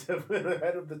Simpsons have been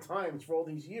ahead of the times for all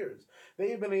these years. They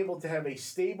have been able to have a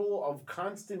stable of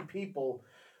constant people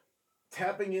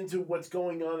tapping into what's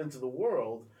going on into the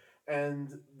world,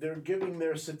 and they're giving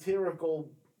their satirical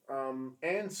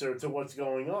answer to what's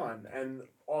going on. And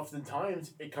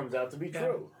oftentimes, it comes out to be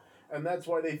true. And that's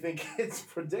why they think it's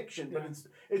prediction. But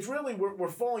it's really, we're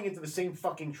falling into the same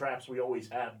fucking traps we always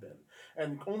have been.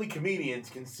 And only comedians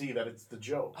can see that it's the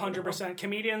joke. 100%.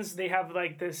 Comedians, they have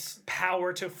like this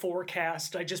power to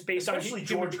forecast, like just based especially on...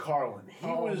 George Carlin.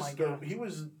 He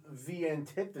was the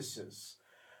antithesis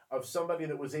of somebody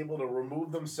that was able to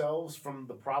remove themselves from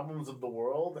the problems of the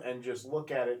world and just look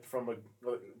at it from a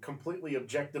completely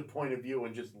objective point of view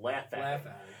and just laugh at it.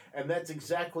 And that's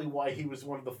exactly why he was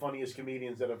one of the funniest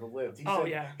comedians that ever lived. He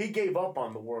said he gave up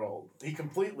on the world. He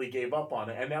completely gave up on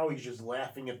it, and now he's just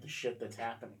laughing at the shit that's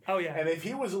happening. Oh, yeah. And if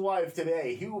he was alive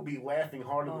today, he would be laughing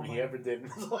harder than he ever did in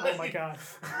his life. Oh, my God.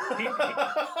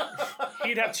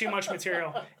 He'd have too much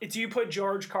material. Do you put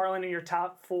George Carlin in your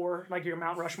top 4, like your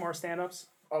Mount Rushmore stand-ups?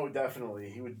 Oh, definitely.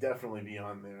 He would definitely be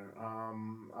on there.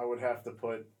 I would have to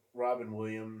put Robin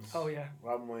Williams. Oh, yeah.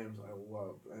 Robin Williams, I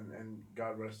love. And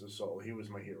God rest his soul. He was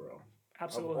my hero.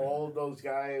 Absolutely. Of all of those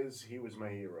guys, he was my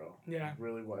hero. Yeah. He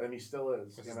really was. And he still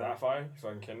is. Is that fine? So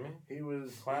I'm kidding me? He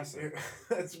was... Classic.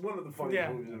 That's one of the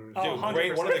funniest movies I've ever seen. Oh,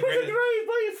 great, one of the greatest...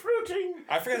 fruiting.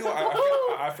 I forgot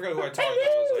who I talked to. I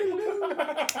was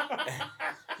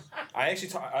like... I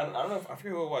actually I don't know I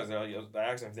forget who it was. I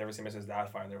asked him if they ever seen Mrs.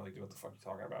 Doubtfire, and they were like, dude, what the fuck are you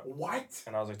talking about? What?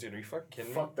 And I was like, dude, are you fucking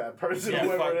kidding me? Fuck that person, Yeah,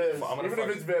 whoever it is. I'm Even if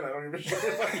it's Vin, I don't give a shit.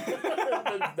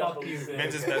 Fuck you, Vin.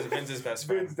 Vince's best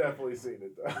friend. Vin's definitely seen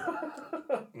it,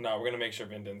 though. No, we're gonna make sure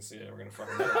Vin didn't see it. We're gonna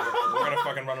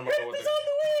fucking run him over with it.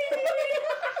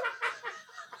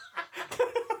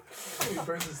 He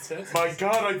burns his tits. My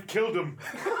God, I killed him.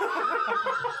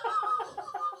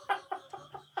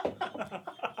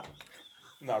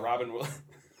 No, Robin will.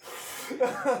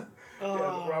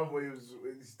 Yeah, probably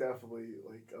he's definitely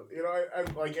like I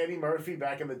like Eddie Murphy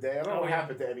back in the day. I don't know what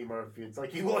happened to Eddie Murphy. It's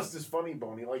like he lost his funny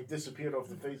bone. He like disappeared off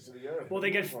the face of the earth. Well, they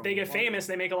get famous,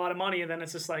 they make a lot of money, and then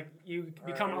it's just like you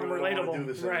become I really don't unrelatable. wanna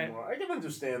do this Right. anymore. I can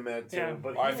understand that too. Yeah.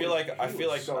 But I feel like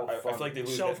so they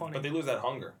lose So that, funny. but they lose that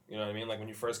hunger. You know what I mean? Like when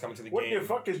you first come into the What game. the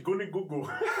fuck is Goody Goo Goo?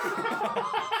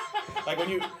 Like when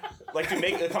you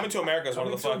Coming to America is one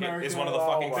of the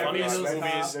fucking funniest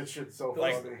movies. That shit's so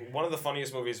Like funny. one of the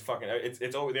funniest movies. Fucking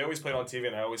it's always, they always play it on TV,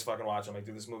 and I always fucking watch. I'm like,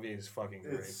 dude, this movie is fucking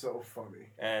great. It's so funny.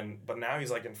 But now he's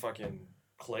like in fucking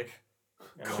Click.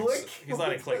 And Click? Like, he's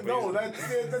not in Click. But No,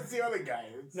 that's the other guy.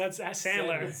 That's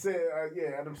Sandler. It's,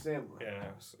 yeah, Adam Sandler. yeah,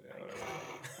 whatever.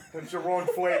 That's the wrong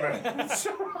flavor.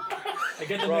 I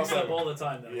get them mixed up all the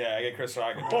time, though. Yeah, I get Chris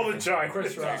Rock. All the time.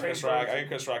 Chris Rock. Chris Rock. I get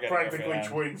Chris Rock. Practically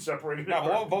twins separated.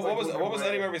 No, but what was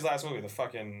Eddie Murphy's last movie? The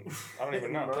fucking I don't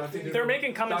even know. They're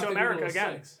making Coming to America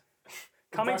again.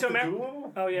 Coming to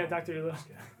America. Oh yeah, Dr. Dolittle.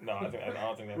 No, I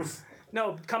don't think that's.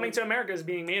 No, Coming to America is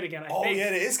being made again. I Oh think.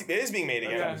 yeah, it is being made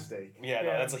That's again. a mistake. Yeah, no,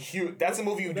 Yeah. that's a huge. That's a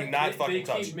movie you do not fucking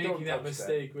touch. They keep making Don't that touch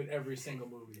mistake with every single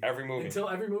movie. Every movie. Until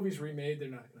every movie's remade, they're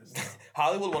not going to stop.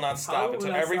 Hollywood will not stop Hollywood until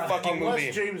will not every stop. fucking Unless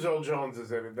movie. James Earl Jones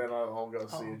is in it, then I'll go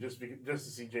see it just to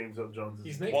see James Earl Jones.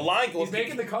 He's Is making, Well, he's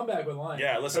making the comeback with Lion.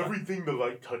 Yeah, listen. everything the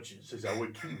light touches is our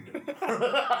kingdom.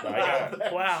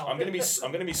 Wow. I'm gonna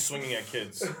be swinging at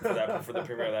kids for the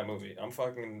premiere of that movie.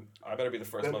 I better be the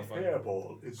first That motherfucker.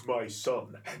 hairball is my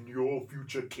son and your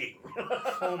future king.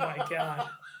 Oh my god.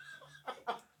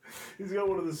 He's got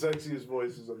one of the sexiest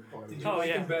voices on the planet. Did you like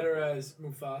him better as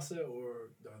Mufasa or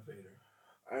Darth Vader?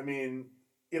 I mean,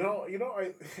 I.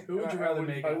 Who would you rather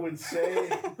make? I would say.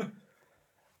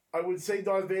 I would say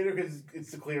Darth Vader because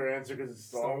it's the clear answer because it's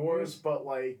Star Wars, but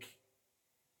like.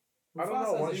 I don't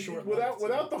know. has a short Without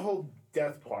life, too. the whole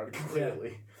death part,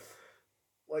 clearly.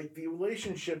 Like, the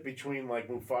relationship between, like,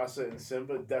 Mufasa and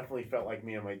Simba definitely felt like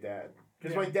me and my dad.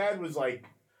 Because my dad was, like,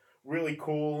 really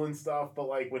cool and stuff, but,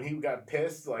 like, when he got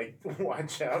pissed, like,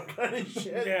 watch out kind of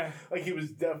shit. Yeah. Like, he was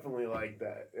definitely like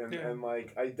that. And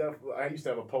like, I used to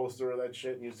have a poster of that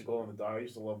shit and used to glow in the dark. I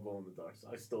used to love glow in the dark, so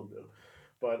I still do.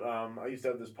 But I used to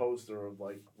have this poster of,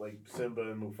 like Simba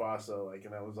and Mufasa, like,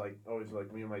 and that was, like, always,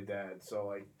 like, me and my dad. So,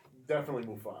 like, definitely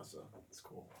Mufasa. It's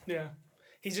cool. Yeah.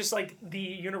 He's just like the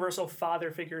universal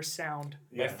father figure sound.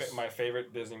 Yes. My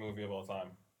favorite Disney movie of all time,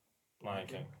 Lion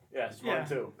King. Yes, Yeah. mine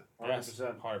too. 100%. Yes,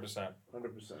 100%.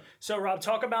 100%. So Rob,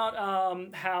 talk about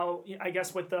how I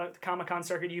guess with the Comic-Con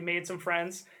circuit, you made some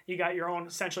friends. You got your own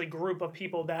essentially group of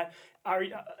people that are.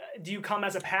 Do you come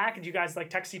as a pack? Do you guys like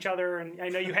text each other? And I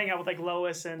know you hang out with like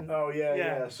Lois and. Oh yeah,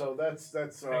 Yeah. yeah. So that's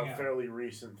Hang a out. fairly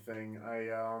recent thing. I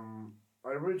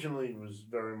originally was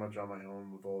very much on my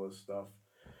own with all this stuff,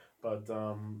 but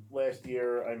last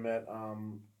year I met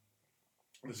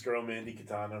this girl Mandy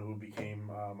Katana who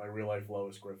became my real life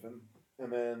Lois Griffin,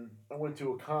 and then I went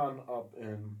to a con up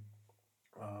in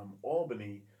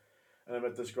Albany, and I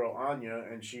met this girl Anya,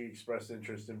 and she expressed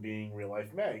interest in being real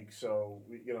life Meg. So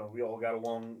we all got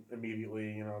along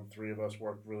immediately. Three of us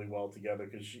worked really well together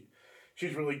because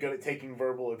she's really good at taking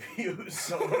verbal abuse.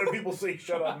 So when people say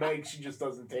 "shut up, Meg," she just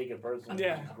doesn't take it personally.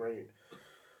 Yeah. She's great.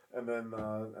 And then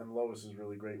and Lois is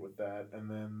really great with that. And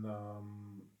then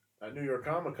at New York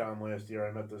Comic Con last year,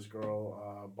 I met this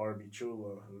girl Barbie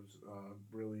Chula, who's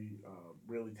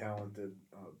really talented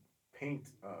paint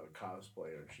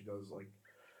cosplayer. She does like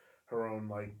her own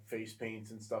like face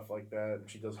paints and stuff like that. And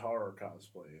she does horror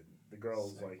cosplay. And the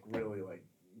girl's like really like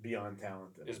beyond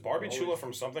talented. Is Barbie Chula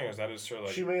from something, or is that just her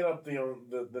like? She made up the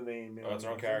name. Oh, it's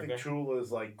her own I character? think Chula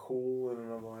is like cool in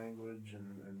another language,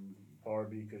 and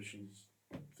Barbie because she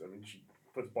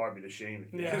puts Barbie to shame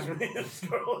if you Yeah. ask me, this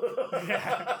girl.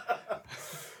 Yeah.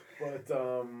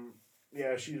 But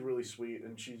yeah, she's really sweet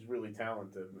and she's really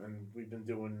talented, and we've been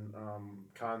doing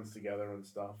cons together and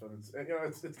stuff, and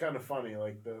it's kind of funny,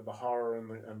 like the horror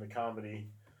and the comedy.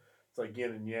 It's like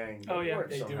yin and yang. Oh, yeah.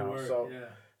 Works They somehow. do work, So, yeah.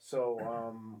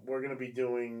 So we're going to be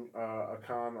doing a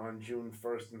con on June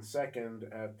 1st and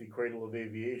 2nd at the Cradle of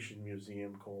Aviation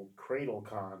Museum called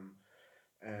CradleCon.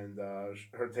 and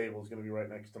her table is going to be right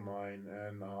next to mine,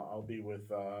 and I'll be with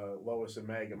Lois and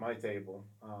Meg at my table,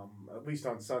 at least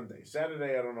on Sunday.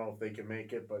 Saturday, I don't know if they can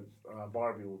make it, but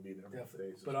Barbie will be there.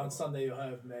 Definitely. But on Sunday, you'll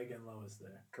have Meg and Lois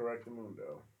there.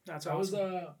 Correctamundo. That's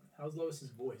awesome. How's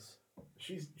Lois's voice?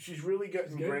 She's really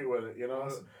getting great with it.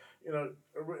 Awesome.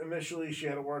 Initially she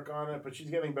had to work on it, but she's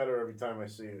getting better every time I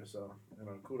see her. So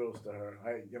kudos to her.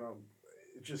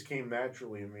 It just came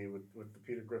naturally in me with the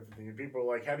Peter Griffin thing. And people are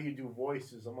like, "How do you do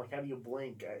voices?" I'm like, "How do you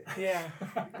blink?"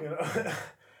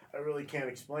 I really can't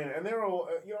explain it. And they're all,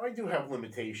 I do have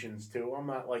limitations too. I'm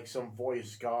not like some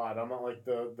voice god. I'm not like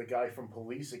the guy from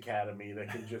Police Academy that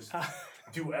can just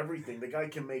do everything. The guy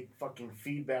can make fucking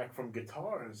feedback from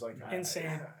guitars. Like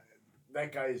insane.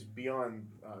 That guy is beyond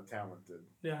talented.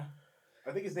 Yeah.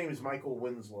 I think his name is Michael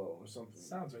Winslow or something.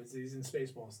 Sounds right. He's in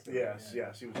Spaceballs too. Yes,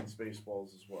 he was in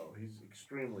Spaceballs as well. He's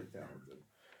extremely talented.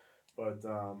 But,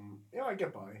 I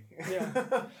get by.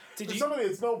 Yeah. For somebody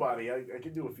that's nobody, I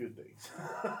can do a few things.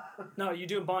 No, you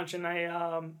do a bunch. And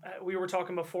we were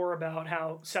talking before about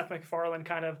how Seth MacFarlane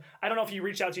I don't know if he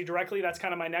reached out to you directly. That's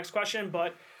kind of my next question.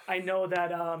 But I know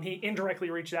that he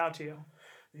indirectly reached out to you.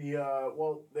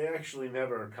 Well, they actually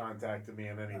never contacted me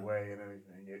in any way and anything.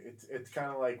 It's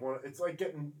kind of like it's like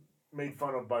getting made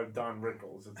fun of by Don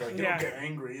Rickles. It's like you don't get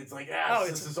angry. It's like,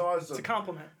 this is awesome. It's a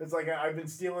compliment. It's like I've been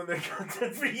stealing their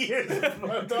content for years.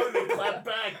 I'm telling you, clap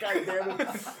back,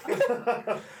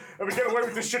 goddammit. I've been getting away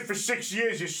with this shit for 6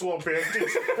 years, you slow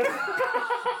bastards.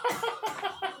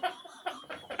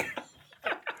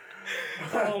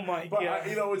 Oh my god!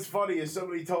 What's funny is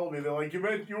somebody told me they're like, they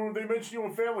mentioned you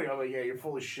in family. I'm like, yeah, you're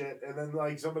full of shit. And then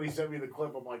like somebody sent me the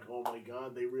clip. I'm like, oh my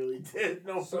god, they really did.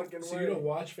 No fucking way. So you don't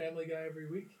watch Family Guy every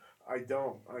week? I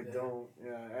don't.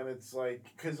 Yeah, and it's like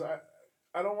because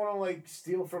I don't want to like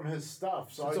steal from his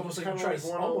stuff. So it's I almost just like kind of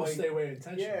almost stay away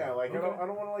intentionally. Yeah, like okay. I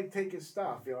don't want to like take his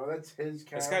stuff. That's his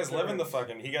character. This guy's living the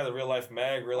fucking. He got a Real Life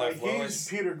Meg, Real Life Lois.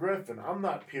 He's Peter Griffin. I'm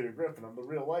not Peter Griffin. I'm the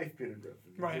Real Life Peter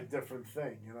Griffin. Right. It's a different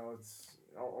thing.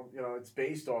 It's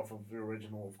based off of the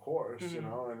original, of course.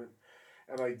 Mm-hmm.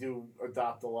 And I do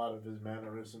adopt a lot of his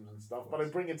mannerisms and stuff, but I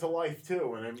bring it to life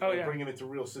too, and I bring it into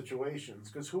real situations.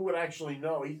 Because who would actually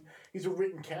know? He's a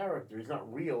written character. He's not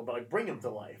real, but I bring him to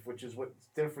life, which is what's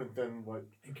different than what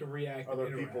other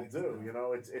people do.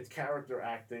 It's character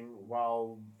acting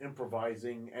while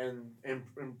improvising and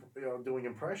doing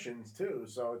impressions too.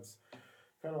 So it's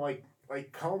kind of like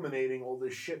culminating all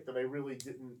this shit that I really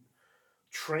didn't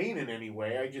train in any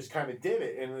way. I just kind of did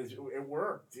it, and it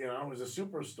worked. It was a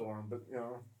superstorm, but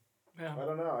I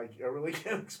don't know. I really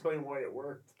can't explain why it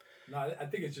worked. No, I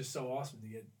think it's just so awesome to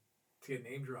get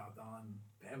name dropped on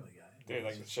Family Guy. Dude,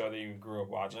 like the show that you grew up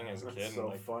watching as a kid. It's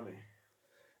so funny.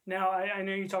 Now, I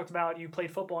know you talked about you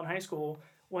played football in high school.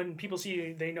 When people see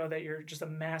you, they know that you're just a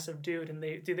massive dude. And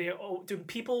do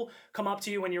people come up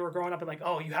to you when you were growing up and like,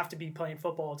 oh, you have to be playing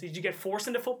football? Did you get forced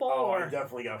into football? I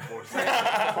definitely got forced into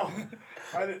football.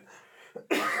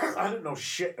 I didn't know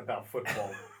shit about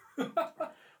football.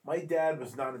 My dad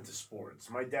was not into sports.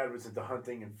 My dad was into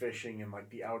hunting and fishing and like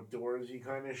the outdoorsy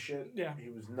kind of shit. Yeah. He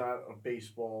was not a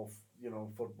baseball,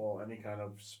 football, any kind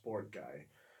of sport guy.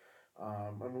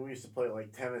 We used to play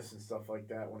like tennis and stuff like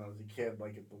that when I was a kid,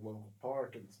 like at the local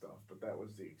park and stuff, but that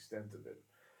was the extent of it.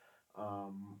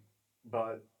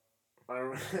 But I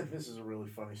remember, this is a really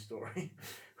funny story.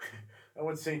 I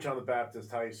went to St. John the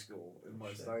Baptist High School in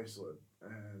West Islip,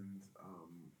 and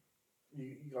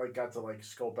you like got to like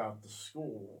scope out the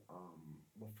school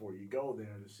before you go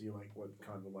there to see like what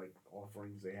kind of like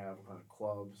offerings they have, what kind of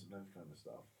clubs and that kind of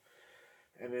stuff.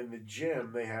 And in the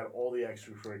gym, they had all the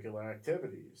extracurricular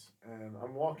activities. And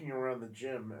I'm walking around the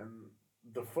gym, and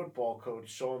the football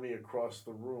coach saw me across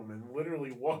the room and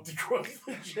literally walked across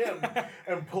the gym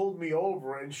and pulled me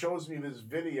over and shows me this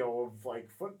video of, like,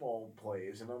 football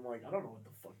plays. And I'm like, I don't know what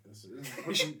the fuck this is.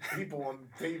 Putting people on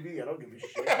TV. I don't give a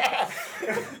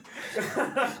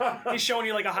shit. He's showing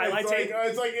you, like, a highlight tape?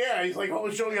 It's like, yeah. He's like,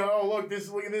 showing you, look at this,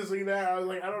 look at that. I was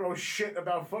like, I don't know shit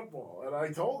about football. And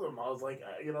I told him, I was like,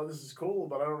 this is cool,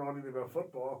 but I don't know anything about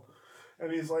football.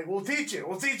 And he's like, we'll teach you,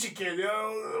 kid,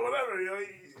 whatever,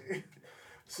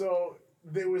 So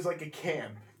there was like a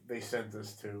camp they sent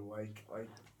us to, like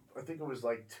I think it was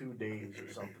like 2 days or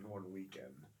something one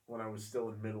weekend when I was still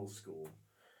in middle school,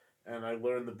 and I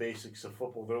learned the basics of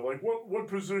football. They're like, what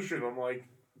position? I'm like,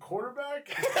 quarterback.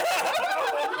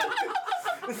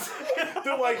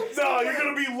 They're like, no, you're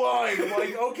gonna be lying. I'm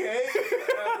like, okay,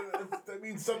 that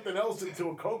means something else into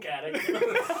a coke addict.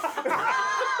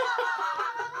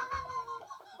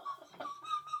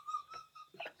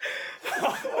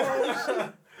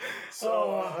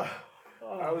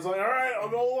 I was like, all right, I'll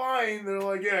go line. They're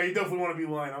like, yeah, you definitely want to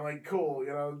be line. I'm like, cool.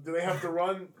 Do they have to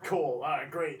run? Cool. All right,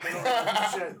 great. They don't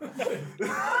have to do shit.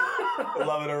 I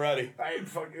love it already. I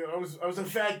was a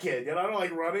fat kid. I don't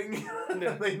like running.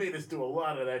 They made us do a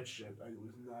lot of that shit. I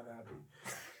was not happy.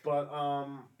 But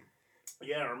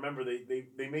yeah, I remember they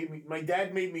made me. My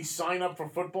dad made me sign up for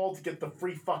football to get the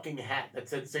free fucking hat that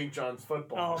said St. John's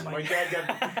football. Oh my dad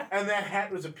got, and that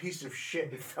hat was a piece of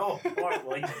shit. It fell apart in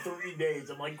like 3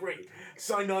 days. I'm like, great,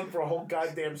 signed on for a whole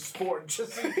goddamn sport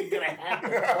just so you can get a hat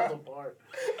that falls apart.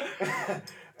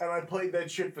 And I played that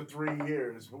shit for 3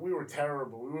 years, but we were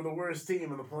terrible. We were the worst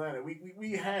team on the planet.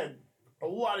 We had a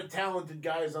lot of talented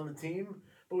guys on the team.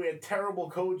 But we had terrible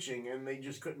coaching, and they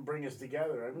just couldn't bring us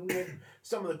together. I mean, we had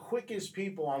some of the quickest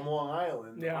people on Long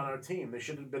Island on our team. They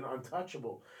should have been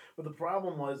untouchable. But the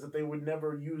problem was that they would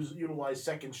never utilize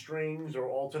second strings or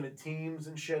alternate teams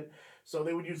and shit. So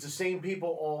they would use the same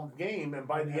people all game, and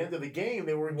by the end of the game,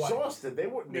 they were exhausted. They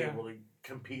wouldn't be able to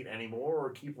compete anymore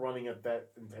or keep running at that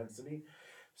intensity.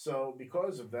 So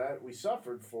because of that, we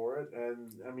suffered for it,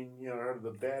 and I mean, I heard of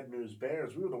the bad news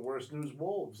Bears. We were the worst news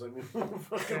Wolves. I mean, we were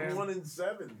fucking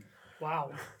 1-7.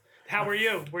 Wow. How were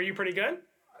you? Were you pretty good?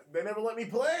 They never let me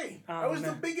play. I was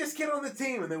the biggest kid on the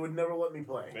team, and they would never let me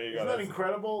play. Isn't that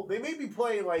incredible? They made me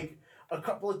play like a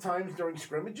couple of times during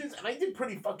scrimmages, and I did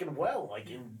pretty fucking well,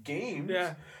 like in games.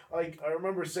 Yeah. Like I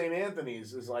remember St.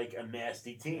 Anthony's is like a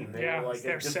nasty team. They were like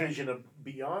a division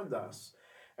beyond us.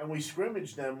 And we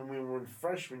scrimmaged them when we were in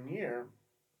freshman year.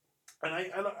 And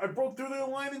I broke through the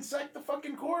line and sacked the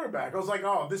fucking quarterback. I was like,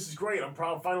 oh, this is great. I'm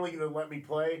finally going to let me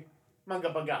play. Manga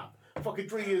baga. Fucking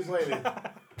 3 years later.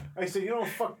 I said,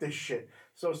 fuck this shit.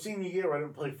 So senior year, I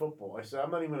didn't play football. I said,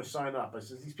 I'm not even going to sign up. I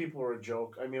said, these people are a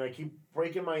joke. I mean, I keep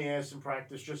breaking my ass in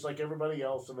practice just like everybody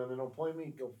else, and then they don't play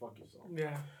me. Go fuck yourself.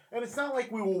 Yeah. And it's not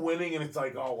like we were winning and it's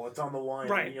like, oh, well, it's on the line.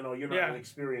 Right. You're not an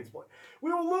experienced player.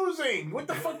 We were losing. What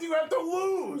the fuck do you have to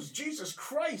lose? Jesus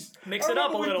Christ. Mix it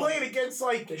up a little. We played against,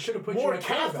 like, they should have put more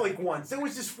Catholic ones. There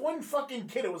was this one fucking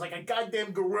kid. It was like a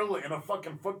goddamn gorilla in a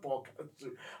fucking football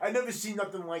suit. I never seen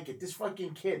nothing like it. This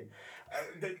fucking kid.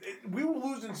 We were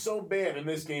losing so bad in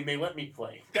this game, they let me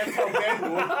play. That's how bad we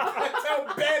were. That's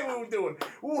how bad we were doing.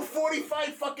 We were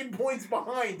 45 fucking points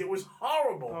behind. It was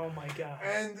horrible. Oh my god.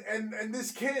 And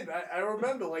this kid, I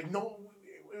remember, like,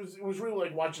 it was really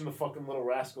like watching the fucking Little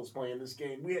Rascals playing this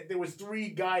game. There was 3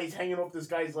 guys hanging off this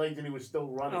guy's legs, and he was still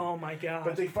running. Oh my god!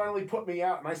 But they finally put me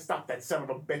out, and I stopped that son of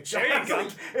a bitch. There you go.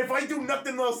 Like, if I do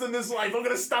nothing else in this life, I'm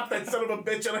gonna stop that son of a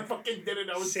bitch, and I fucking did it.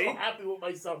 I was so happy with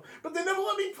myself. But they never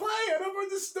let me play. I never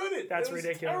understood it. That's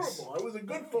ridiculous. Terrible. I was a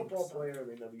good football player, and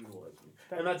they never utilized me,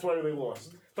 and that's why they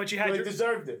lost. But you had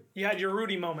deserved it. You had your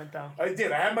Rudy moment, though. I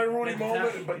did. I had my Rudy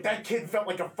moment, but that kid felt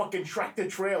like a fucking tractor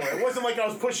trailer. It wasn't like I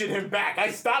was pushing him back. I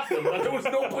stopped him. There was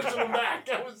no pushing him back.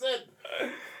 That was it.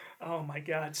 Oh my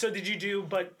god! So did you do?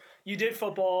 But you did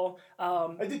football.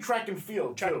 I did track and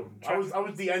field too. I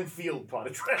was the end field part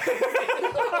of track.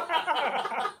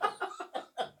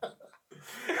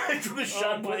 I threw the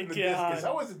shot put in the discus.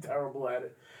 I wasn't terrible at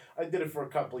it. I did it for a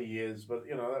couple of years, but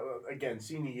again,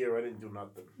 senior year, I didn't do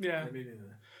nothing. Yeah.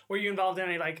 Were you involved in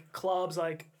any clubs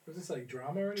Was this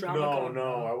drama or anything?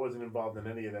 No, I wasn't involved in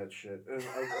any of that shit.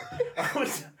 I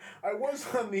was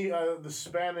on the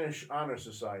Spanish Honor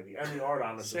Society and the Art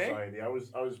Honor Society. I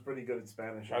was pretty good at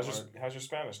Spanish. How's your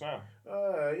Spanish now?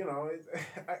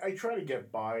 I try to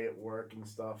get by at work and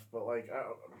stuff, but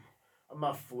I'm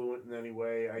not fluent in any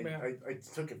way. I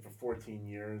took it for 14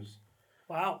 years.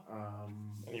 Wow.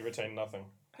 And you retain nothing.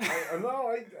 I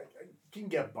can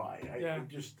get by.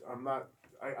 I'm not.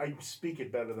 I speak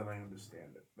it better than I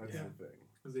understand it. That's the thing.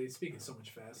 Because they speak it so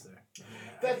much faster.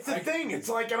 That's the thing. It's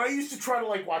like, and I used to try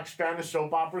to watch Spanish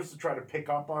soap operas to try to pick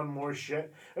up on more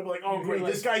shit. I'd be like, oh great,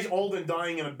 this guy's old and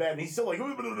dying in a bed, and he's still like,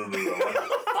 what the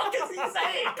fuck is he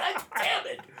saying? God damn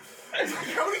it! It's like,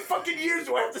 how many fucking years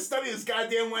do I have to study this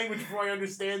goddamn language before I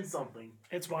understand something?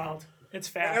 It's wild. It's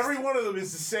fast. And every one of them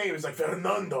is the same. It's like,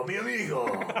 Fernando, mi amigo.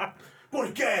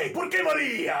 ¿Por qué? ¿Por qué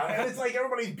Maria? And it's like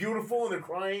everybody's beautiful and they're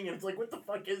crying, and it's like, what the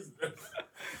fuck is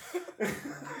this?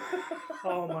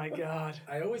 Oh my god.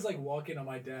 I always walk in on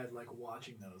my dad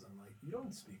watching those. I'm like, you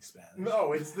don't speak Spanish.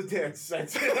 No, it's the tits.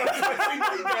 That's it. I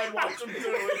see my dad watch them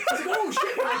too. It's like, oh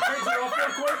shit, can I turn it off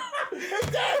real quick? Hey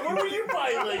Dad, what were you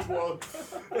bilingual?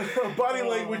 Body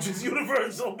language is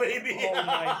universal, baby. Oh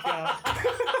my god.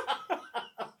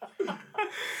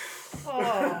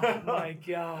 Oh my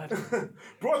god.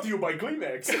 Brought to you by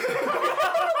Kleenex.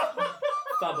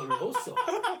 Fabuloso.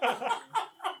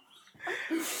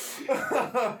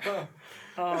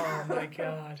 Oh my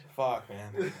god. Fuck,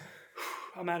 man.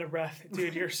 I'm out of breath.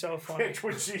 Dude, you're so funny. Bitch,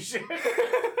 what she shit.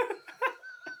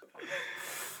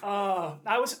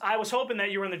 I was hoping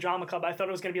that you were in the drama club. I thought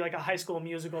it was going to be like a High School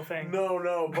Musical thing.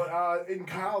 No, but in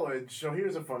college, so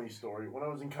here's a funny story. When I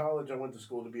was in college, I went to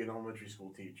school to be an elementary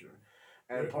school teacher.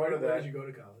 And where did you go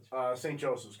to college? St.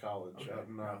 Joseph's College out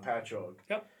in Patchogue.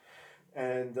 Yep.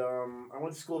 And I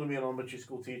went to school to be an elementary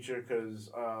school teacher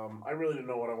because I really didn't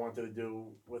know what I wanted to do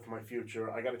with my future.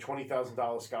 I got a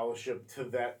 $20,000 scholarship to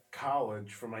that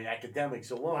college for my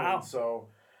academics alone. Wow. So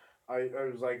I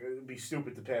was like, it'd be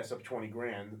stupid to pass up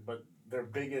 $20,000. But their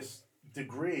biggest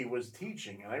degree was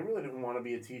teaching, and I really didn't want to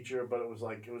be a teacher, but it was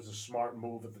a smart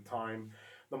move at the time.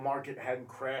 The market hadn't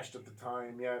crashed at the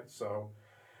time yet, so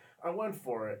I went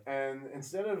for it. And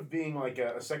instead of being like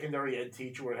a secondary ed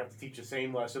teacher where I'd have to teach the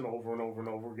same lesson over and over and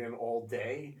over again all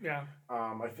day,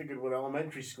 I figured with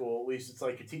elementary school, at least it's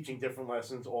like you're teaching different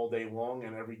lessons all day long,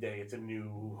 and every day it's a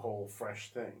new, whole,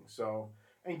 fresh thing. So,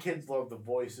 and kids love the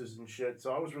voices and shit,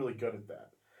 so I was really good at that.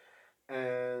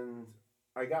 And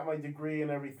I got my degree and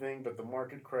everything, but the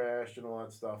market crashed and all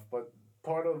that stuff. But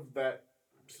part of that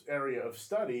area of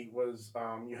study was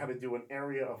you had to do an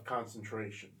area of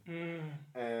concentration.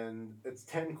 And it's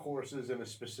 10 courses in a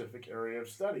specific area of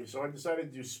study. So I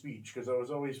decided to do speech because I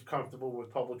was always comfortable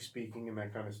with public speaking and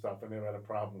that kind of stuff. I never had a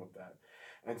problem with that.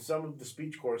 And some of the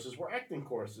speech courses were acting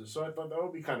courses. So I thought that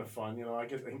would be kind of fun. You know, I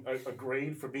get a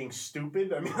grade for being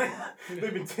stupid. I mean,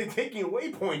 they've been taking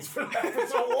away points for that for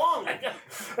so long.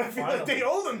 I feel like they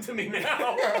owe them to me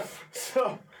now.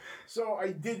 So I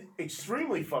did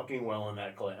extremely fucking well in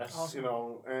that class, awesome. You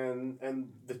know, and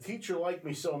the teacher liked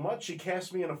me so much, she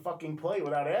cast me in a fucking play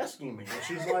without asking me. And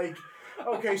she's like,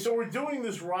 okay, so we're doing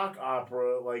this rock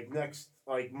opera, like, next,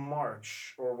 like,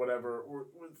 March or whatever.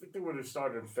 I think they would have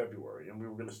started in February, and we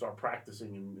were going to start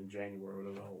practicing in January,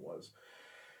 whatever the hell it was.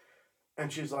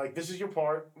 And she's like, this is your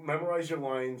part, memorize your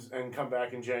lines, and come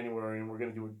back in January, and we're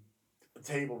going to do a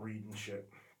table read and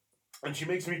shit. And she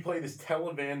makes me play this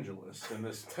televangelist in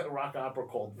this rock opera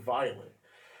called Violet.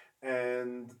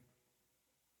 And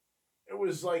it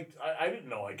was like, I didn't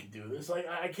know I could do this. Like,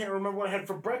 I can't remember what I had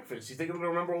for breakfast. You think I'm going to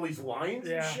remember all these lines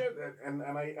and shit? And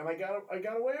I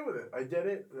got away with it. I did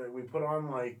it. We put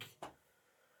on, like,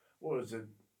 what was it?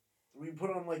 We put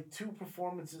on, like, 2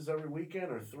 performances every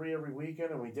weekend or 3 every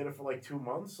weekend, and we did it for, like, 2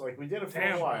 months. Like, we did it for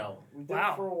a while. We did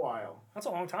it for a while. That's a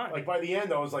long time. Like, by the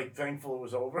end, I was, like, thankful it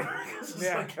was over. It's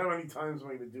like, how many times am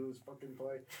I going to do this fucking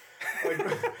play? Like,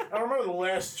 I remember the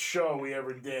last show we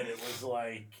ever did, it was,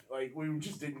 like we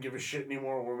just didn't give a shit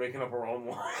anymore. We're making up our own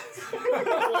lines.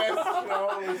 The last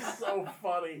show was so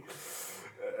funny.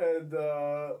 And,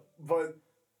 but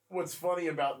what's funny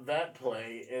about that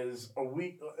play is a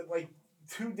week, like,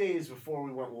 2 days before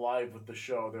we went live with the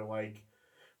show, they're like,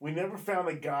 we never found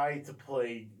a guy to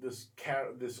play this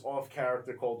off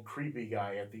character called Creepy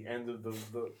Guy at the end of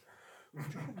the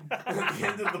at the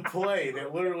end of the play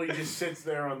that literally just sits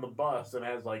there on the bus and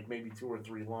has like maybe 2 or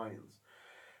 3 lines.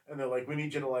 And they're like, we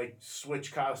need you to like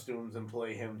switch costumes and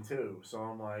play him too. So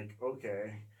I'm like,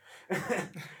 okay.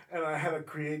 And I had to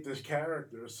create this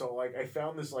character. So like I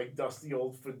found this like dusty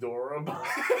old fedora on the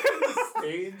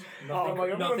stage. I'm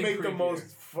like, I'm gonna make the most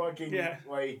fucking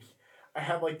like I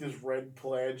had like this red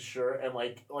plaid shirt and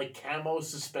like camo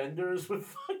suspenders with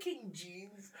fucking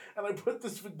jeans, and I put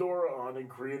this fedora on and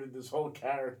created this whole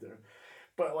character.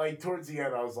 But, like, towards the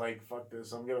end, I was like, fuck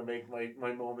this, I'm gonna make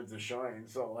my moment to shine.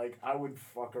 So, like, I would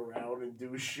fuck around and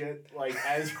do shit, like,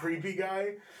 as Creepy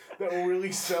Guy that will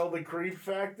really sell the creep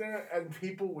factor, and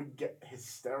people would get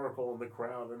hysterical in the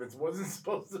crowd, and it wasn't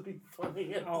supposed to be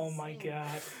funny. Oh, my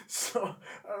God. So,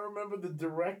 I remember the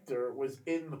director was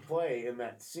in the play in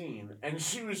that scene, and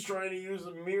she was trying to use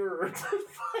a mirror to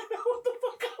find out what the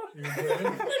fuck because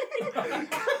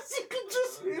you could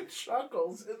just hear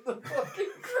chuckles in the fucking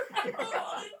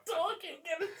crowd talking,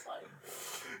 and it's like,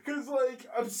 because like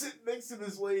I'm sitting next to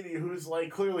this lady who's like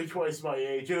clearly twice my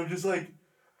age, and I'm just like,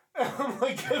 I'm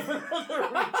like giving her the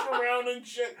reach around and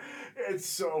shit. It's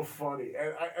so funny,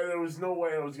 and there was no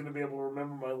way I was gonna be able to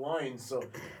remember my lines, so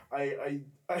I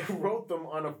wrote them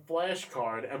on a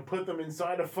flashcard and put them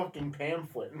inside a fucking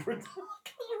pamphlet and pretended like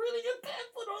I was reading a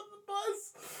pamphlet on the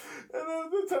bus.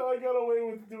 And that's how I got away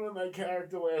with doing that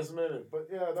character last minute. But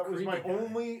yeah, that was my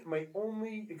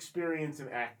only experience in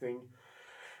acting.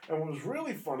 And what was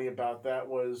really funny about that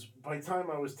was by the time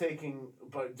I was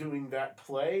doing that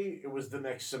play, it was the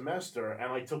next semester,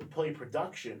 and I took play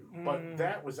production. But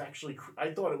that was actually,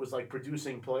 I thought it was like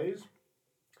producing plays.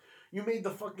 You made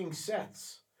the fucking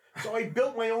sets. So I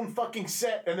built my own fucking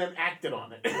set and then acted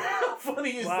on it. How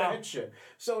funny is that shit?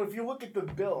 So if you look at the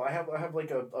bill, I have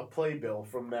like a play bill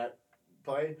from that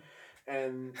play,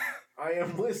 and I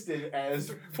am listed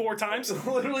as 4 times.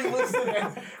 Literally listed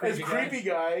as creepy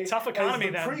guy. Tough economy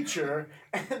as the then. Preacher,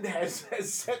 and has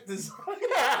set design.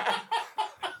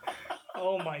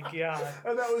 Oh my god.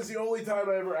 And that was the only time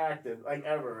I ever acted, like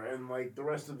ever. And like the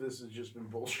rest of this has just been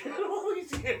bullshit all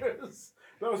these years.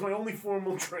 That was my only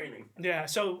formal training. Yeah,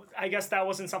 so I guess that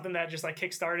wasn't something that just like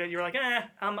kickstarted. You were like,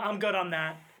 I'm good on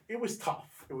that. It was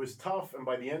tough. It was tough, and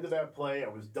by the end of that play, I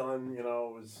was done. You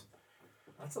know, it was.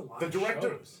 That's a lot. The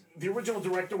director, of shows. the original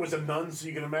director, was a nun, so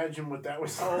you can imagine what that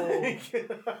was like.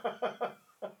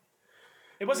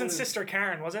 It wasn't Sister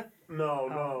Karen, was it?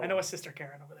 No. I know a Sister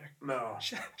Karen over there. No.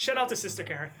 Shout out to Sister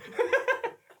Karen.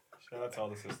 Shout out to all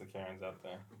the Sister Karens out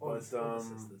there. All the But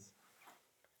sisters.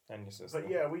 And your sister. But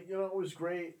yeah, it was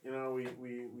great. You know,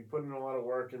 we put in a lot of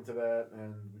work into that,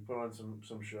 and we put on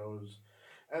some shows,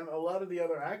 and a lot of the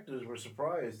other actors were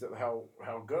surprised at how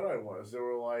good I was. They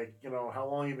were like, you know, how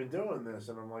long you been doing this?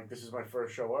 And I'm like, this is my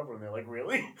first show ever. And they're like,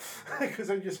 really?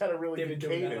 Because I just had a really good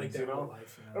cadence, you know?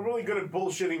 Life, you know? I'm really good at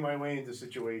bullshitting my way into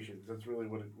situations. That's really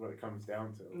what it comes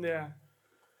down to. Yeah.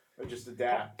 I just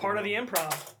adapt. Part of the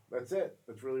improv. That's it.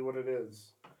 That's really what it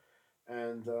is.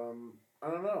 And I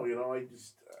don't know, you know,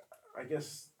 I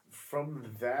guess from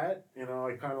that, you know,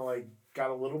 I kind of like got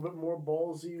a little bit more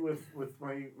ballsy with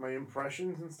my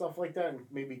impressions and stuff like that, and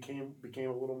maybe became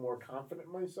a little more confident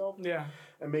in myself. Yeah.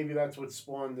 And maybe that's what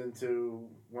spawned into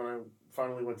when I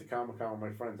finally went to Comic-Con with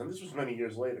my friends. And this was many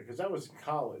years later, because I was in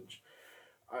college.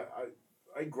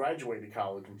 I graduated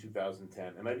college in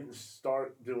 2010, and I didn't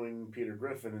start doing Peter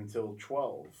Griffin until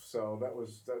 12. So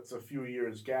that's a few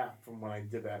years gap from when I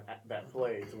did that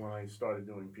play to when I started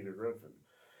doing Peter Griffin.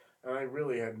 And I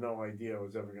really had no idea I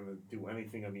was ever going to do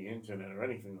anything on the internet or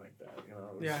anything like that. You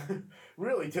know, Yeah.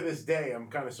 Really, to this day, I'm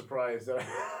kind of surprised that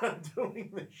I'm doing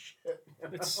this shit. You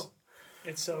know?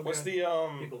 It's so good. What's the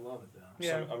People love it though.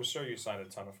 Yeah. I'm sure you signed a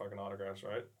ton of fucking autographs,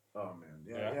 right? Oh man,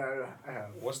 yeah, I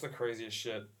have. What's the craziest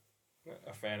shit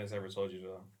a fan has ever told you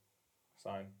to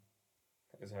sign?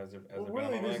 Has there Well, been really,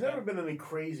 anything there's like never that? been any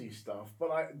crazy stuff.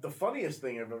 But the funniest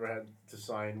thing I've ever had to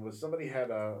sign was somebody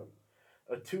had a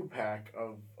 2-pack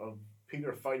of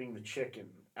Peter fighting the chicken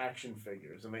action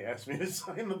figures, and they asked me to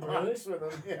sign the box with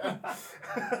them. Yeah.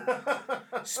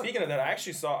 Speaking of that, I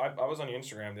actually saw. I was on your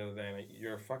Instagram the other day, and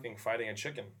you're fucking fighting a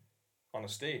chicken on a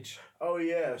stage. Oh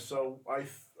yeah, so I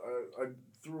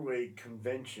threw a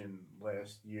convention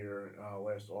last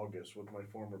August with my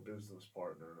former business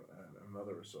partner and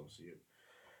another associate,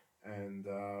 and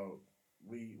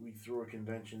we threw a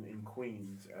convention in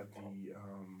Queens at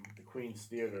the Queens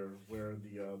Theater where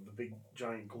the big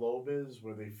giant globe is,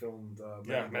 where they filmed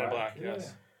Men in Black. Yeah.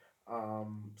 Yes.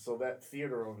 So that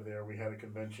theater over there, we had a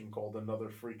convention called Another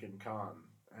Freaking Con,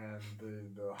 and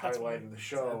the That's highlight funny. of the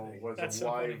show was That's a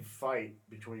so funny. live fight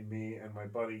between me and my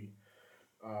buddy,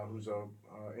 who's a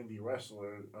indie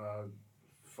wrestler,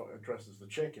 dressed as the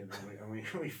chicken, and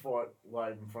we fought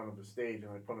live in front of the stage,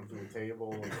 and I put him through a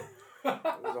table. And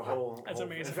it was a whole. That's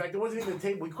amazing. In fact, it wasn't even a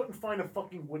table. We couldn't find a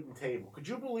fucking wooden table. Could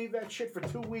you believe that shit? For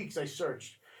 2 weeks, I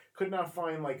searched, could not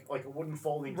find like a wooden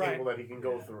folding table that he can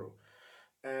go through.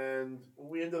 And what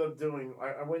we ended up doing,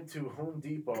 I went to Home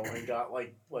Depot and got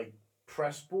like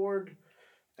press board,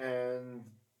 and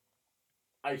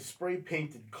I spray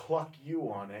painted Cluck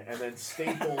U on it, and then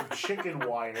stapled chicken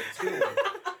wire to it,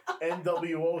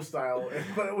 NWO style.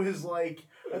 But it was like,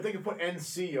 I think I put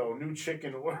NCO, New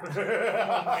Chicken Order.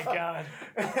 Oh my god.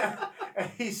 And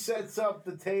he sets up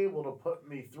the table to put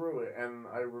me through it, and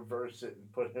I reverse it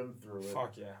and put him through it.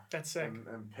 Fuck yeah. That's sick.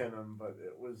 And pin him. But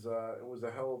it was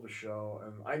a hell of a show,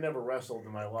 and I never wrestled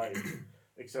in my life.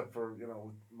 Except for,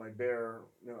 my bear,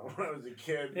 when I was a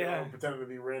kid, pretending to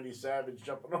be Randy Savage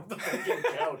jumping off the fucking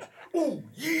couch. Oh,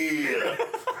 yeah!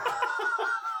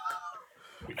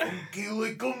 Funky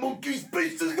like a monkey,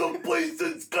 space is no place,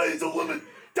 and sky's the limit.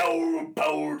 Tower of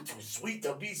power, too sweet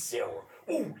to be sour.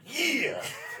 Oh, yeah!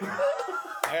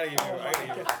 I gotta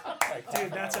give you.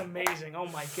 Dude, that's amazing. Oh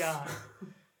my god.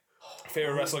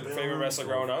 Favorite wrestler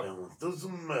growing up?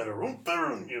 Doesn't matter. I'm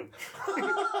better than you.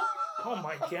 Oh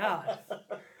my god.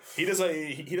 He does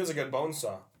a good bone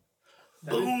saw.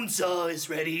 Bone saw is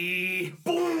ready.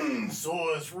 Boom!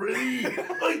 Saw is ready.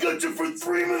 I got you for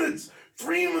 3 minutes.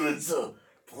 3 minutes of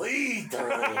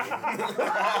playtime.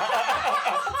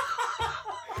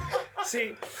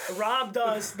 See, Rob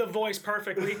does the voice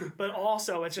perfectly, but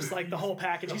also it's just like the whole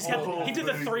package. He did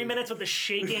the 3 minutes with the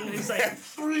shaking, and he's like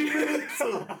 3 minutes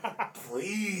of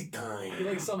playtime.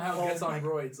 He somehow gets on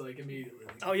roids immediately.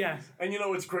 Oh yeah. And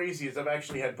what's crazy is I've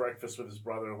actually had breakfast with his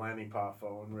brother Lanny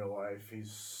Poffo in real life. He's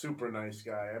a super nice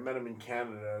guy. I met him in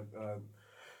Canada.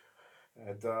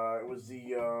 It was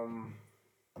the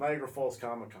Niagara Falls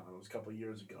Comic-Con. It was a couple of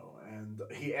years ago. And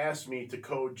he asked me to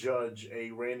co-judge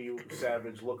a Randy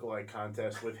Savage lookalike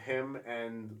contest with him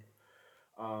and,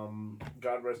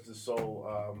 God rest his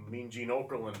soul, Mean Gene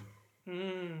Okerlund.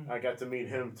 I got to meet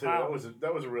him too. Wow.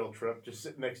 That was a real trip. Just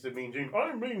sitting next to Mean Gene.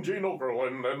 I'm Mean Gene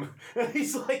Okerlund, and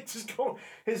he's like just going.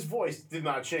 His voice did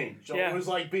not change. So it was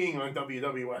like being on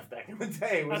WWF back in the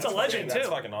day. That's a legend too. That's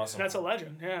fucking awesome. That's a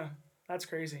legend. Yeah, that's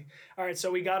crazy. All right,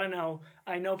 so we got to know.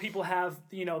 I know people have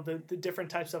the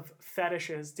different types of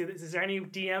fetishes. Is there any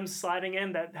DMs sliding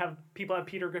in that people have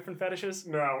Peter Griffin fetishes?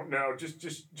 No,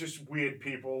 just weird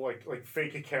people like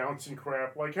fake accounts and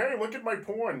crap. Like, hey, look at my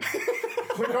porn.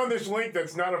 Click on this link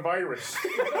that's not a virus.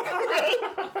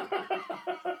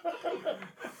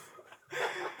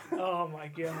 Oh my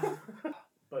god.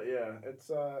 But yeah, it's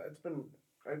been.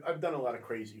 I've done a lot of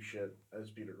crazy shit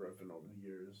as Peter Griffin over the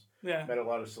years. Yeah. Met a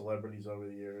lot of celebrities over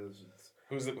the years.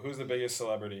 Who's the biggest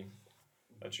celebrity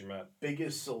that you met?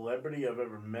 Biggest celebrity I've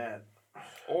ever met.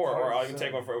 Or I'll even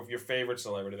take one for your favorite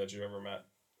celebrity that you've ever met.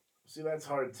 See, that's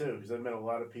hard too, because I've met a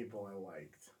lot of people I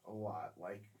liked a lot.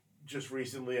 Like just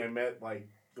recently, I met like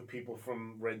the people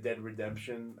from Red Dead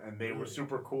Redemption, and they were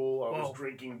super cool. I was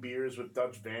drinking beers with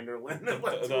Dutch Vanderlyn.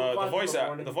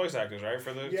 The voice actors, right?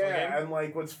 For the game? And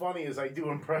like what's funny is I do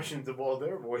impressions of all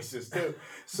their voices too.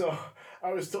 So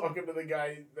I was talking to the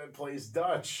guy that plays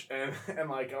Dutch, and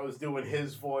like I was doing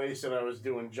his voice, and I was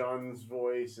doing John's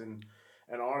voice, and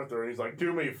Arthur, and he's like,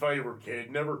 "Do me a favor,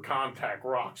 kid, never contact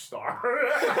Rockstar."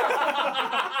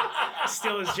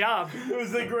 Still his job. It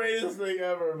was the greatest thing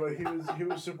ever, but he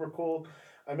was super cool.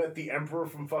 I met the Emperor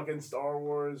from fucking Star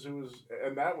Wars, and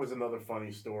that was another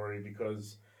funny story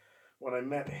because when I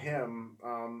met him,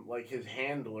 like his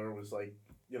handler was like,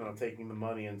 taking the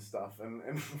money and stuff,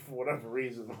 and for whatever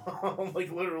reason, I'm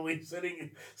like literally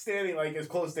standing like as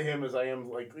close to him as I am,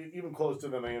 like even closer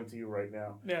than I am to you right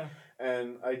now. Yeah.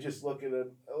 And I just look at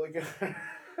him like,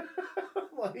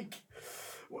 like,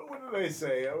 what did I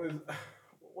say?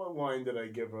 What line did I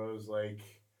give her? I was like,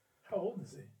 how old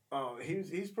is he? Oh,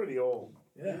 he's pretty old.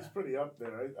 Yeah. He's pretty up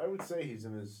there. I would say he's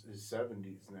in his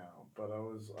 70s now. But I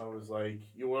was like,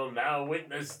 you will now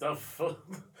witness the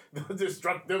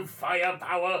destructive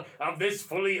firepower of this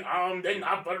fully armed and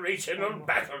operational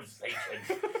battle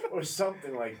station. Or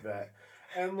something like that.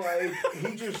 And like,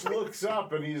 he just looks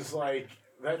up and he's like,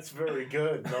 that's very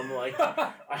good. And I'm like,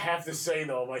 I have to say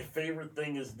though, my favorite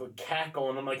thing is the cackle.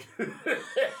 And I'm like,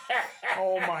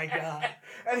 oh my god.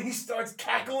 And he starts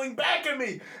cackling back at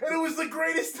me. And it was the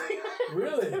greatest thing I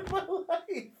ever did in my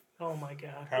life. Oh my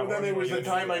god. Well, then there was the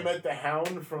time I met the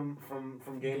Hound from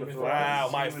Game of Thrones. Wow,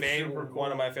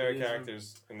 one of my favorite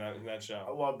characters in that show.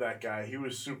 I love that guy. He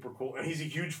was super cool. And he's a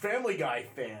huge Family Guy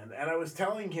fan. And I was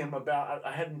telling him about,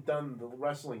 I hadn't done the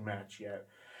wrestling match yet.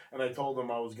 And I told him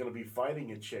I was going to be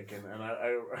fighting a chicken. And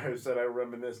I said I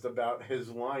reminisced about his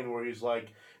line where he's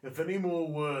like, if any more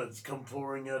words come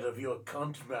pouring out of your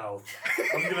cunt mouth,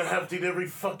 I'm going to have to eat every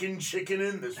fucking chicken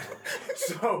in this one.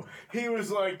 So he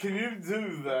was like, can you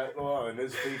do that line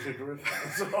as Peter Griffin?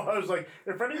 So I was like,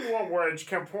 if any more words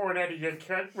come pouring out of your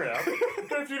cunt mouth, I'm going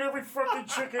to have to eat every fucking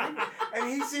chicken. And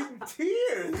he's in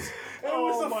tears. And it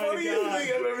was the funniest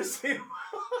thing I've ever seen.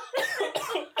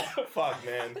 Fuck,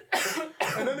 man.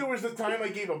 And then there was the time I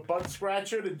gave a butt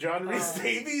scratcher to John Rhys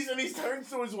Davies, and he turns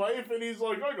to his wife and he's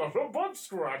like, I got a butt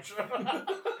scratcher.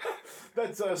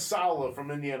 That's Sala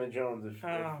from Indiana Jones, if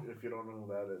you don't know who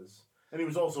that is. And he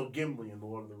was also Gimli in The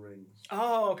Lord of the Rings.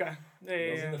 Oh, okay. Yeah,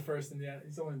 he was in the first Indiana.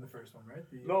 He's only in the first one, right?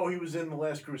 No, he was in The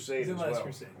Last Crusade. He's in The Last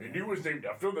Crusade. And he was named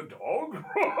after the dog.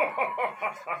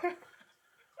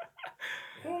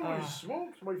 Holy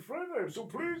smokes, my friend, I'm so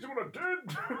pleased you are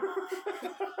dead.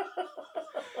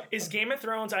 Is Game of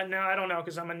Thrones, I don't know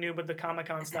because I'm a noob with the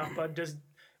Comic-Con stuff, but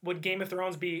would Game of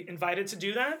Thrones be invited to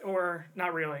do that or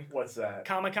not really? What's that?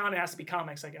 Comic-Con, it has to be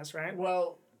comics, I guess, right?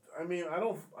 Well, I mean, I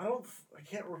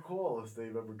can't recall if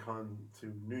they've ever come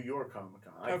to New York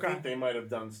Comic-Con. I think they might have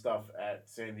done stuff at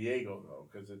San Diego, though,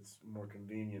 because it's more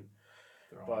convenient.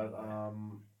 But,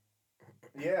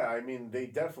 yeah, I mean, they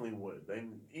definitely would.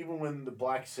 Even when the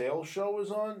Black Sail show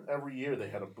was on, every year they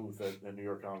had a booth at New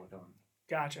York Comic Con.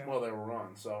 Gotcha. Well, they were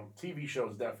on, so TV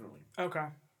shows definitely. Okay.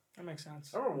 That makes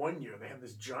sense. I remember one year they had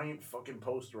this giant fucking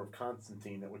poster of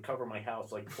Constantine that would cover my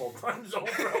house like 12 times over.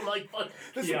 I'm like, fuck,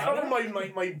 this would cover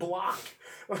my block.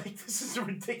 Like, this is a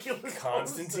ridiculous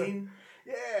Constantine?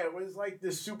 Poster. Yeah, it was like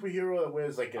this superhero that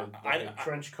wears like a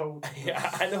trench coat. Yeah,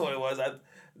 I know what it was.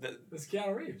 It's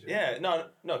Keanu Reeves. Right? Yeah, no.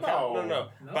 But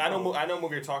I know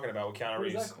what you're talking about with Keanu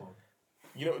Reeves. What is that called?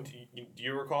 You know, do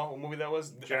you recall what movie that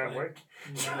was? John Wick.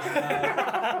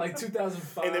 Like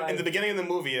 2005. In the beginning of the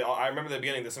movie, I remember the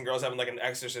beginning. There's some girls having like an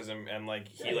exorcism, and like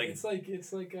it's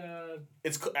like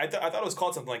I thought it was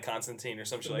called something like Constantine or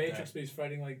some shit like that. Matrix based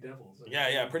fighting like devils.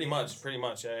 Yeah, pretty much.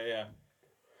 Yeah.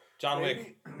 John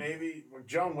Wick. Maybe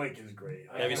John Wick is great.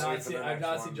 I've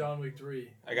not seen John Wick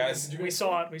 3. We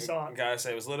saw it. Gotta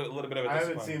say, it was a little bit of a I disappointment.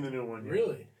 haven't seen the new one yet.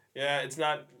 Really? Yeah, it's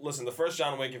not. Listen, the first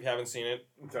John Wick, if you haven't seen it,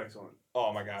 It's excellent.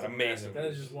 oh my god, amazing. That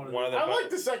is just one of the. I like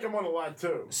the second one a lot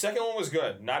too. The second one was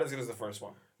good, not as good as the first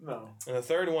one. No. And the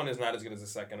third one is not as good as the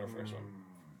second or first one.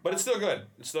 But it's still good.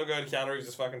 Keanu Reeves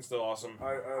is fucking still awesome.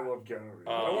 I love Keanu Reeves.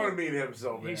 I want to meet him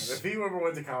so bad. If he ever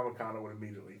went to Comic-Con, I would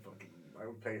immediately I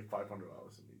would pay $500 to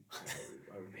meet.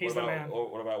 He's the man.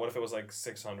 What if it was like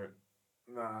 $600?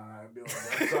 Nah, I'd be like,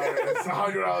 I'm sorry, it's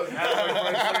 $100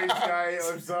 my face, guy.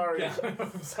 I'm sorry.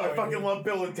 I'm sorry. I fucking love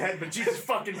Bill and Ted, but Jesus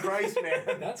fucking Christ,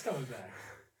 man. That's coming back.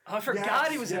 Oh, I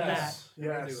forgot he was in that.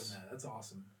 They're doing that. That's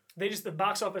awesome. The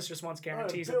box office just wants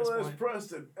guarantees at I'm this Bill S. point.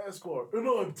 Preston, Escort, and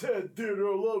I'm Ted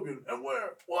Theodore Logan, and we're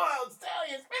Wild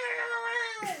Stallions.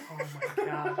 Oh my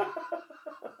god,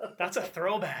 that's a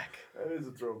throwback. That is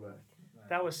a throwback.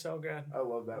 That was so good. I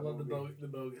love that. I love movie. the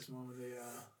bogus moment.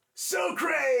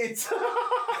 Socrates.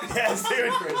 Yes,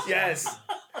 dude. Yes.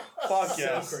 Fuck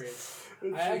yes. Socrates.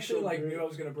 I actually knew I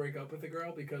was gonna break up with a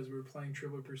girl because we were playing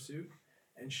Trivial Pursuit,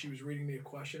 and she was reading me a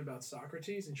question about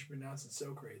Socrates, and she pronounced it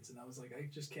Socrates, and I was like, I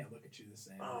just can't look at you the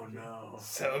same. Oh no.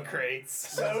 Socrates.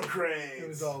 Socrates. It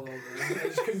was all over. I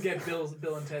just couldn't get Bill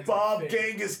and Ted's. Bob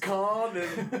Genghis Khan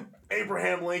and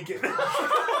Abraham Lincoln.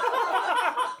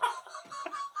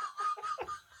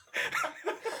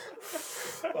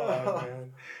 Oh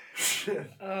man.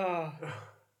 Shit. I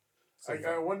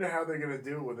wonder how they're gonna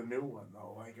do with a new one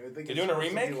though. Like I think they're doing a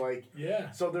remake.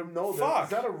 Yeah. So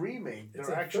it's not a remake. It's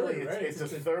a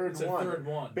third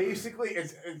one. Basically,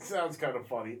 it sounds kind of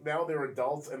funny. Now they're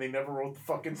adults and they never wrote the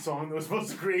fucking song that was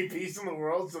supposed to create peace in the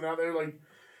world. So now they're like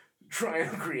trying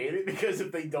to create it because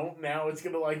if they don't now, it's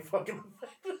gonna like fucking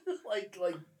like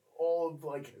all of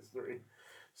like history.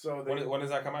 So when does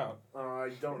that come out? I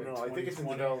don't know. I think it's in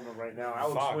development right now.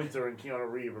 Alex Winter and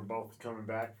Keanu Reeves are both coming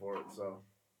back for it. So.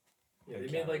 Yeah, they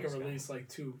made like a release like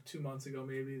two months ago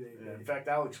maybe. In fact,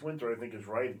 Alex Winter I think is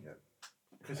writing it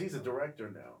because he's a director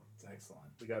now. It's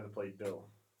excellent. The guy that played Bill.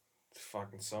 It's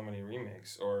fucking so many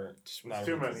remakes or not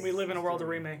too many. We live in a world of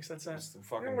remakes. That's it.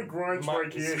 Fucking Grimes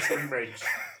Mike Gears remakes.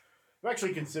 I've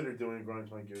actually considered doing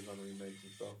Grimes Mike Gears on remakes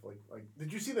and stuff. Like,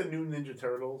 did you see the new Ninja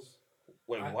Turtles?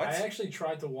 Wait, what? I actually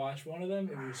tried to watch one of them.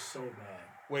 It was so bad.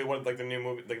 Wait, what? Like the new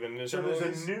movie, like the Ninja So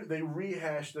Turtles? they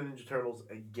rehashed the Ninja Turtles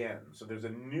again. So there's a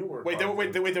newer. Wait, there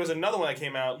was another one that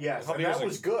came out. Yes, and that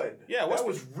was good. Yeah, that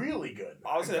was really good.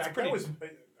 I was that's pretty. That was,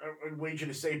 I'd wager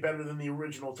to say better than the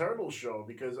original Turtles show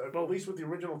because at least with the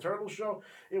original Turtles show,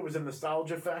 it was a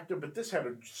nostalgia factor. But this had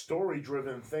a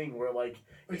story-driven thing where like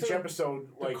each episode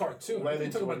like cartoon led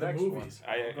into the next movies.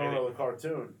 one. No, the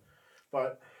cartoon,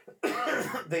 but.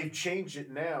 They've changed it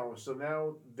now, so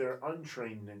now they're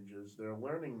untrained ninjas. They're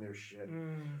learning their shit.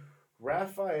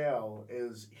 Raphael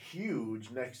is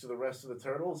huge next to the rest of the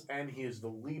turtles, and he is the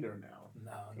leader now.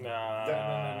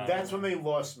 No. That's when they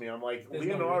lost me. I'm like,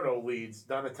 Leonardo leads,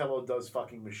 Donatello does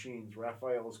fucking machines,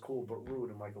 Raphael is cool but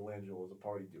rude, and Michelangelo is a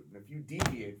party dude. And if you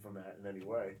deviate from that in any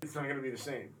way, it's not going to be the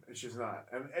same. It's just not.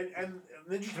 And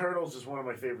Ninja Turtles is one of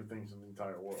my favorite things in the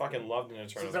entire world. Fucking loved Ninja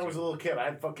Turtles. Since I was a little kid, I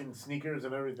had fucking sneakers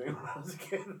and everything when I was a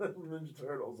kid. Ninja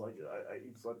Turtles, like I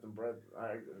eat slept in bread.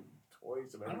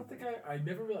 Toys and everything. I don't think I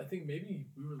never really. I think maybe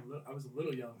I was a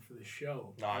little young for the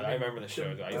show. No, I remember the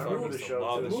show. I remember the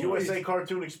show. The USA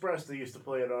Cartoon Express. They used to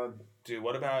play it on. Dude,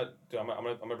 what about? Dude, I'm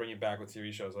gonna bring you back with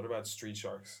TV shows. What about Street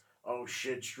Sharks? Oh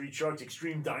shit! Street Sharks,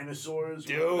 Extreme Dinosaurs.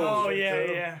 Dude. Oh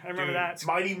yeah. I remember that.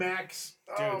 Mighty Max.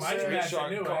 Dude, Mighty Max.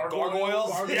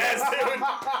 Gargoyles. Yes, dude.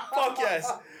 Fuck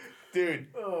yes. Dude.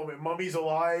 Oh man, Mummy's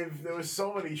Alive. There was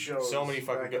so many shows. So many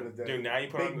fucking good. Dude, now you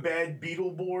put Big Bad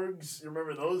Beetleborgs. You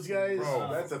remember those guys? Bro.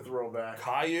 That's a throwback.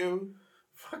 Caillou.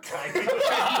 Fuck Caillou.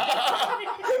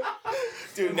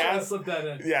 Dude, now slip that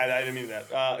in. Yeah, I didn't mean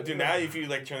that. Dude, now if you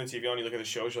like turn the TV on, you look at the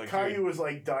shows, you're like, Caillou was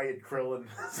like Diet Krillin.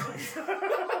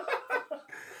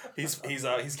 He's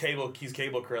cable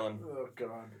Krillin. Oh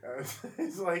god.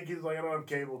 He's like I don't have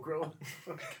cable Krillin.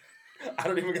 I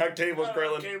don't even got cable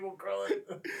Krillin. Cable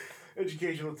Krillin.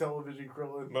 Educational television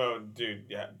Krillin. No, dude,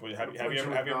 yeah. But have you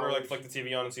ever like flicked the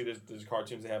TV on and see there's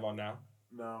cartoons they have on now?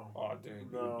 No. Oh,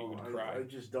 dude, no, you would cry. I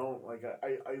just don't. Like,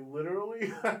 I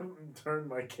literally haven't turned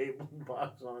my cable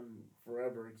box on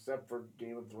forever, except for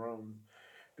Game of Thrones,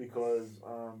 because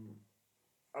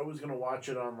I was going to watch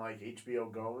it on, like, HBO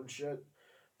Go and shit,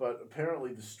 But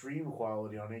apparently the stream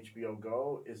quality on HBO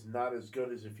Go is not as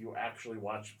good as if you actually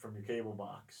watch it from your cable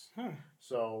box.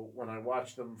 So when I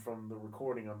watched them from the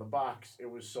recording on the box, it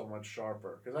was so much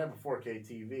sharper. Because I have a 4K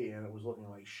TV and it was looking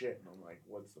like shit. And I'm like,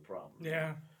 what's the problem?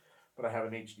 Yeah. But I have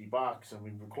an HD box and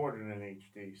we recorded it in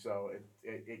HD. So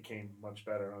it came much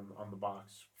better on the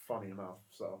box, funny enough.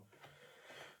 So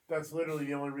that's literally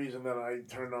the only reason that I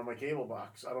turned on my cable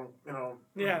box. I don't,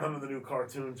 none of the new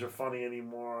cartoons are funny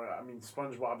anymore. I mean,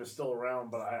 SpongeBob is still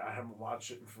around, but I haven't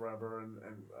watched it in forever. And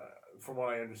from what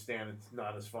I understand, it's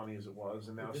not as funny as it was.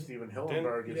 And now Steven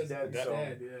Hillenburg is dead.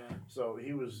 So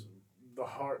he was the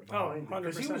heart behind it.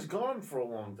 Because he was gone for a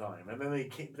long time. And then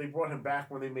they brought him back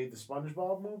when they made the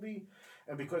SpongeBob movie.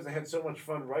 And because they had so much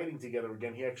fun writing together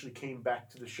again, he actually came back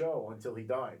to the show until he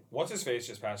died. What's his face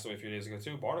just passed away a few days ago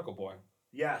too? Barnacle Boy.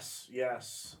 Yes.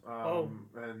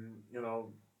 And,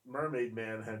 Mermaid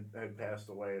Man had passed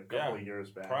away a couple of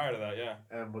years back. Prior to that, yeah.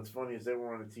 And what's funny is they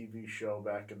were on a TV show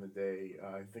back in the day.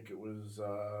 I think it was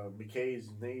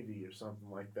McKay's Navy or something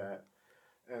like that.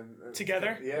 And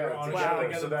together? Yeah, together.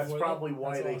 Wow. So that's probably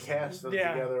why they cast them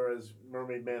together as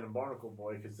Mermaid Man and Barnacle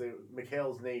Boy, because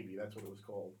McHale's Navy, that's what it was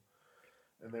called.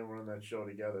 And they were on that show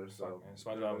together, so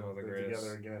SpongeBob was one of the greatest.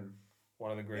 Together again.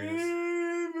 One of the greatest.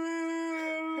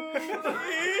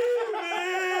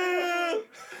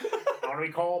 What do we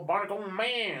call Barnacle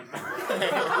Man?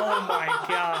 Oh my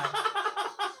god.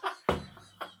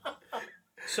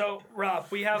 So Rob,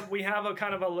 we have a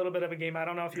kind of a little bit of a game. I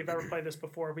don't know if you've ever played this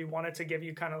before. We wanted to give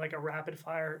you kind of like a rapid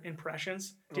fire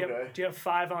impressions. Do you have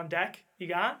 5 on deck? You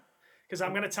got? Because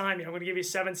I'm going to time you. I'm going to give you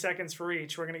 7 seconds for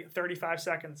each. We're going to get 35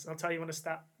 seconds. I'll tell you when to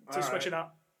stop, switch it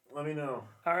up. Let me know.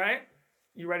 All right?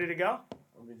 You ready to go?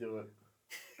 Let me do it.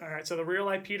 All right. So the Real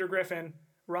Life Peter Griffin,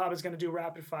 Rob is going to do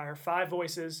rapid fire. 5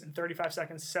 voices in 35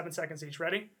 seconds, 7 seconds each.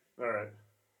 Ready? All right.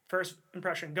 First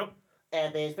impression, go.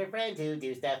 F is for friends who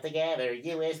do stuff together.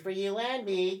 U is for you and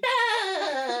me.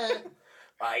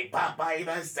 Like Popeye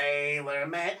the Sailor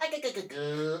Man.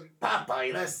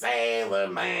 Popeye the Sailor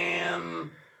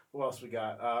Man. Who else we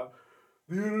got?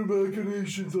 The inner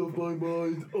machinations of my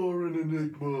mind are an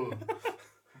enigma.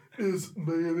 Is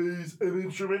mayonnaise an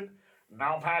instrument?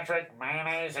 No, Patrick,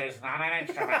 mayonnaise is not an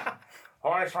instrument.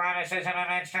 Horseradish isn't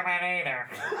an instrument either.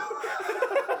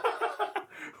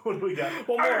 What do we got?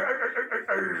 One more.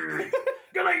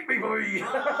 Good night, me boy.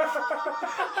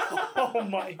 Oh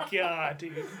my god,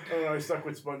 dude. Oh, I stuck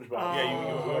with SpongeBob.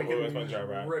 You SpongeBob,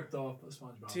 right? Ripped off the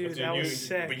SpongeBob. Dude, that was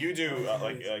sick. But you do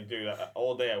dude,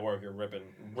 all day at work you're ripping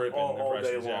all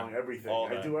day impressions, long, everything.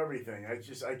 I do everything.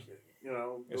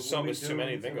 There's so much too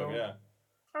many to think of, yeah.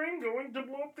 I'm going to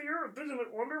blow up the earth. Isn't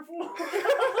it wonderful?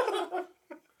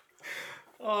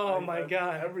 Oh my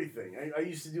god. Everything. I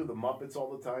used to do the Muppets all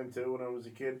the time too when I was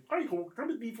a kid. Hi ho,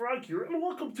 Kermit the Frog here, and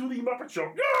welcome to the Muppet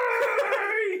Show.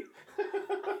 Yay!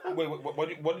 Wait, what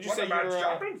did you say? What about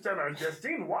shopping center? You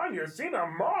seen one, you seen a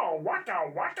mall.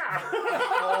 Waka waka.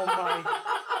 Oh my.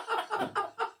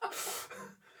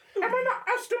 Am I not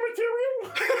Esther material?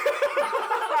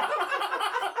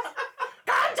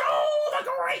 Control the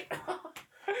great.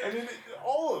 I mean,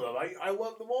 all of them. I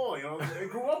love them all. I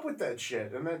grew up with that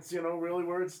shit, and that's really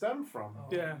where it stemmed from. Oh,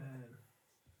 yeah. Man.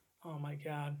 Oh my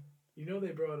god. You know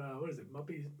they brought what is it?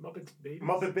 Muppets Babies.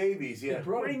 Muppet Babies, yeah.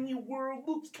 When your world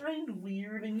looks kind of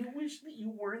weird, and you wish that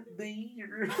you weren't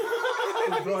there.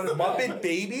 Muppet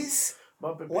Babies?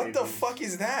 Muppet What Babies. the fuck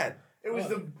is that? It was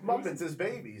the Muppets as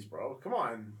babies, bro. Come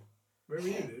on. Where were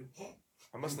you, dude?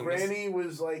 I must have Granny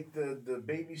was like the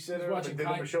babysitter, but they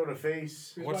never showed her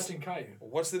face. He was watching Caillou.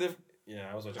 What's the difference?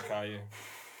 Yeah, I was watching Caillou.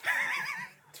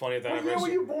 20th What year anniversary. were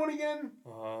you born again?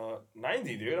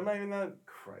 90, dude. I'm not even that.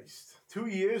 Christ. 2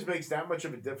 years makes that much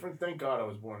of a difference? Thank God I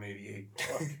was born in 88.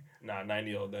 Fuck. Nah,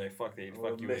 90 all day. Fuck the 80s. I would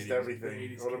Fuck have you, missed 80s.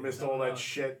 everything. I would have missed all that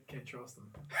shit. Can't trust them.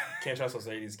 Can't trust those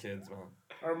 80s kids, man.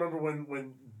 I remember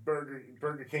when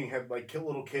Burger King had like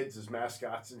little kids as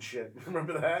mascots and shit.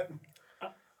 Remember that?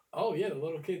 Oh yeah, the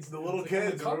little kids. The little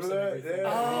kids, remember that? Yeah.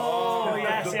 Oh,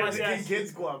 yes, the yes, Burger King yes.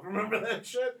 Kids Club. Remember that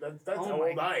shit? That's Oh how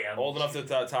my old I am. Old enough to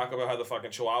talk about how the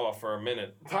fucking Chihuahua for a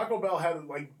minute. Taco Bell had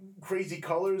like crazy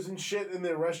colors and shit in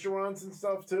their restaurants and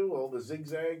stuff too. All the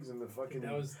zigzags and the fucking.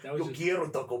 That was Yo just, quiero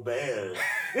Taco Bell.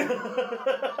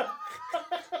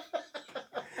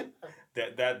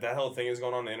 That whole thing is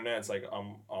going on the internet. It's like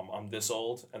I'm this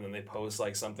old, and then they post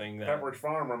like something that Pepperidge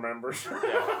Farm remembers.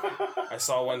 Yeah. I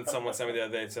saw one someone sent me the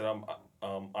other day. It said I'm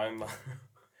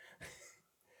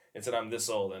it said I'm this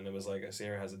old, and it was like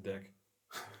Sierra has a dick.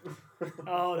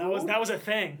 Oh, that was a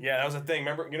thing. Yeah, that was a thing.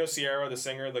 Remember, Sierra, the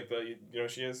singer, like you know who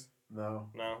she is? No.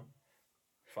 No.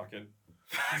 Fuck it.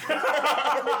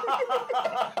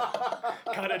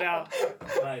 Cut it out.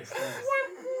 Nice.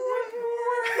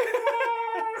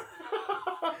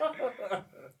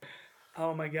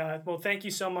 Oh my God. Well, thank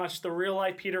you so much. The Real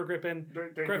Life Peter Griffin.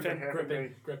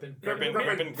 Griffin.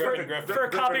 For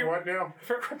copy, What now?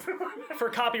 for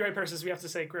copyright purposes, we have to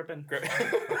say Griffin. We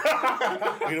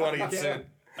don't want to get sued.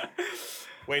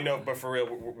 Wait, no, but for real,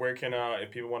 where can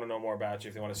if people want to know more about you,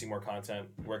 if they want to see more content,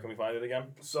 where can we find it again?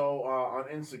 So on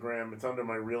Instagram, it's under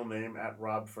my real name at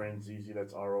Rob Franzese.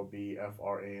 That's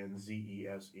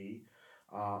ROBFRANZESE.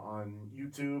 On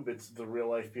YouTube, it's The Real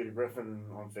Life Peter Griffin,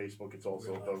 and on Facebook, it's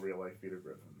also The Real Life Peter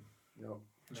Griffin. Yep.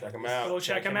 Check him out. Go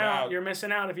check him out. You're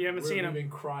missing out if you haven't seen him. We've been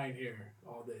crying here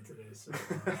all day today, so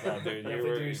Dude,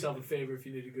 definitely do yourself a favor if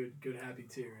you need a good happy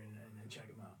tear and check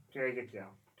him out. There you go.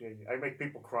 I make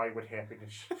people cry with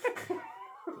happiness.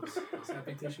 Those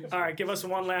happy tissues. All right, give us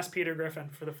one last Peter Griffin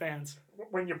for the fans.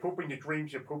 When you poop in your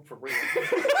dreams, you poop for real.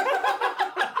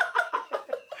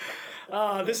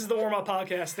 This is the Warm Up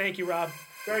Podcast. Thank you, Rob.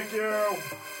 Thank you.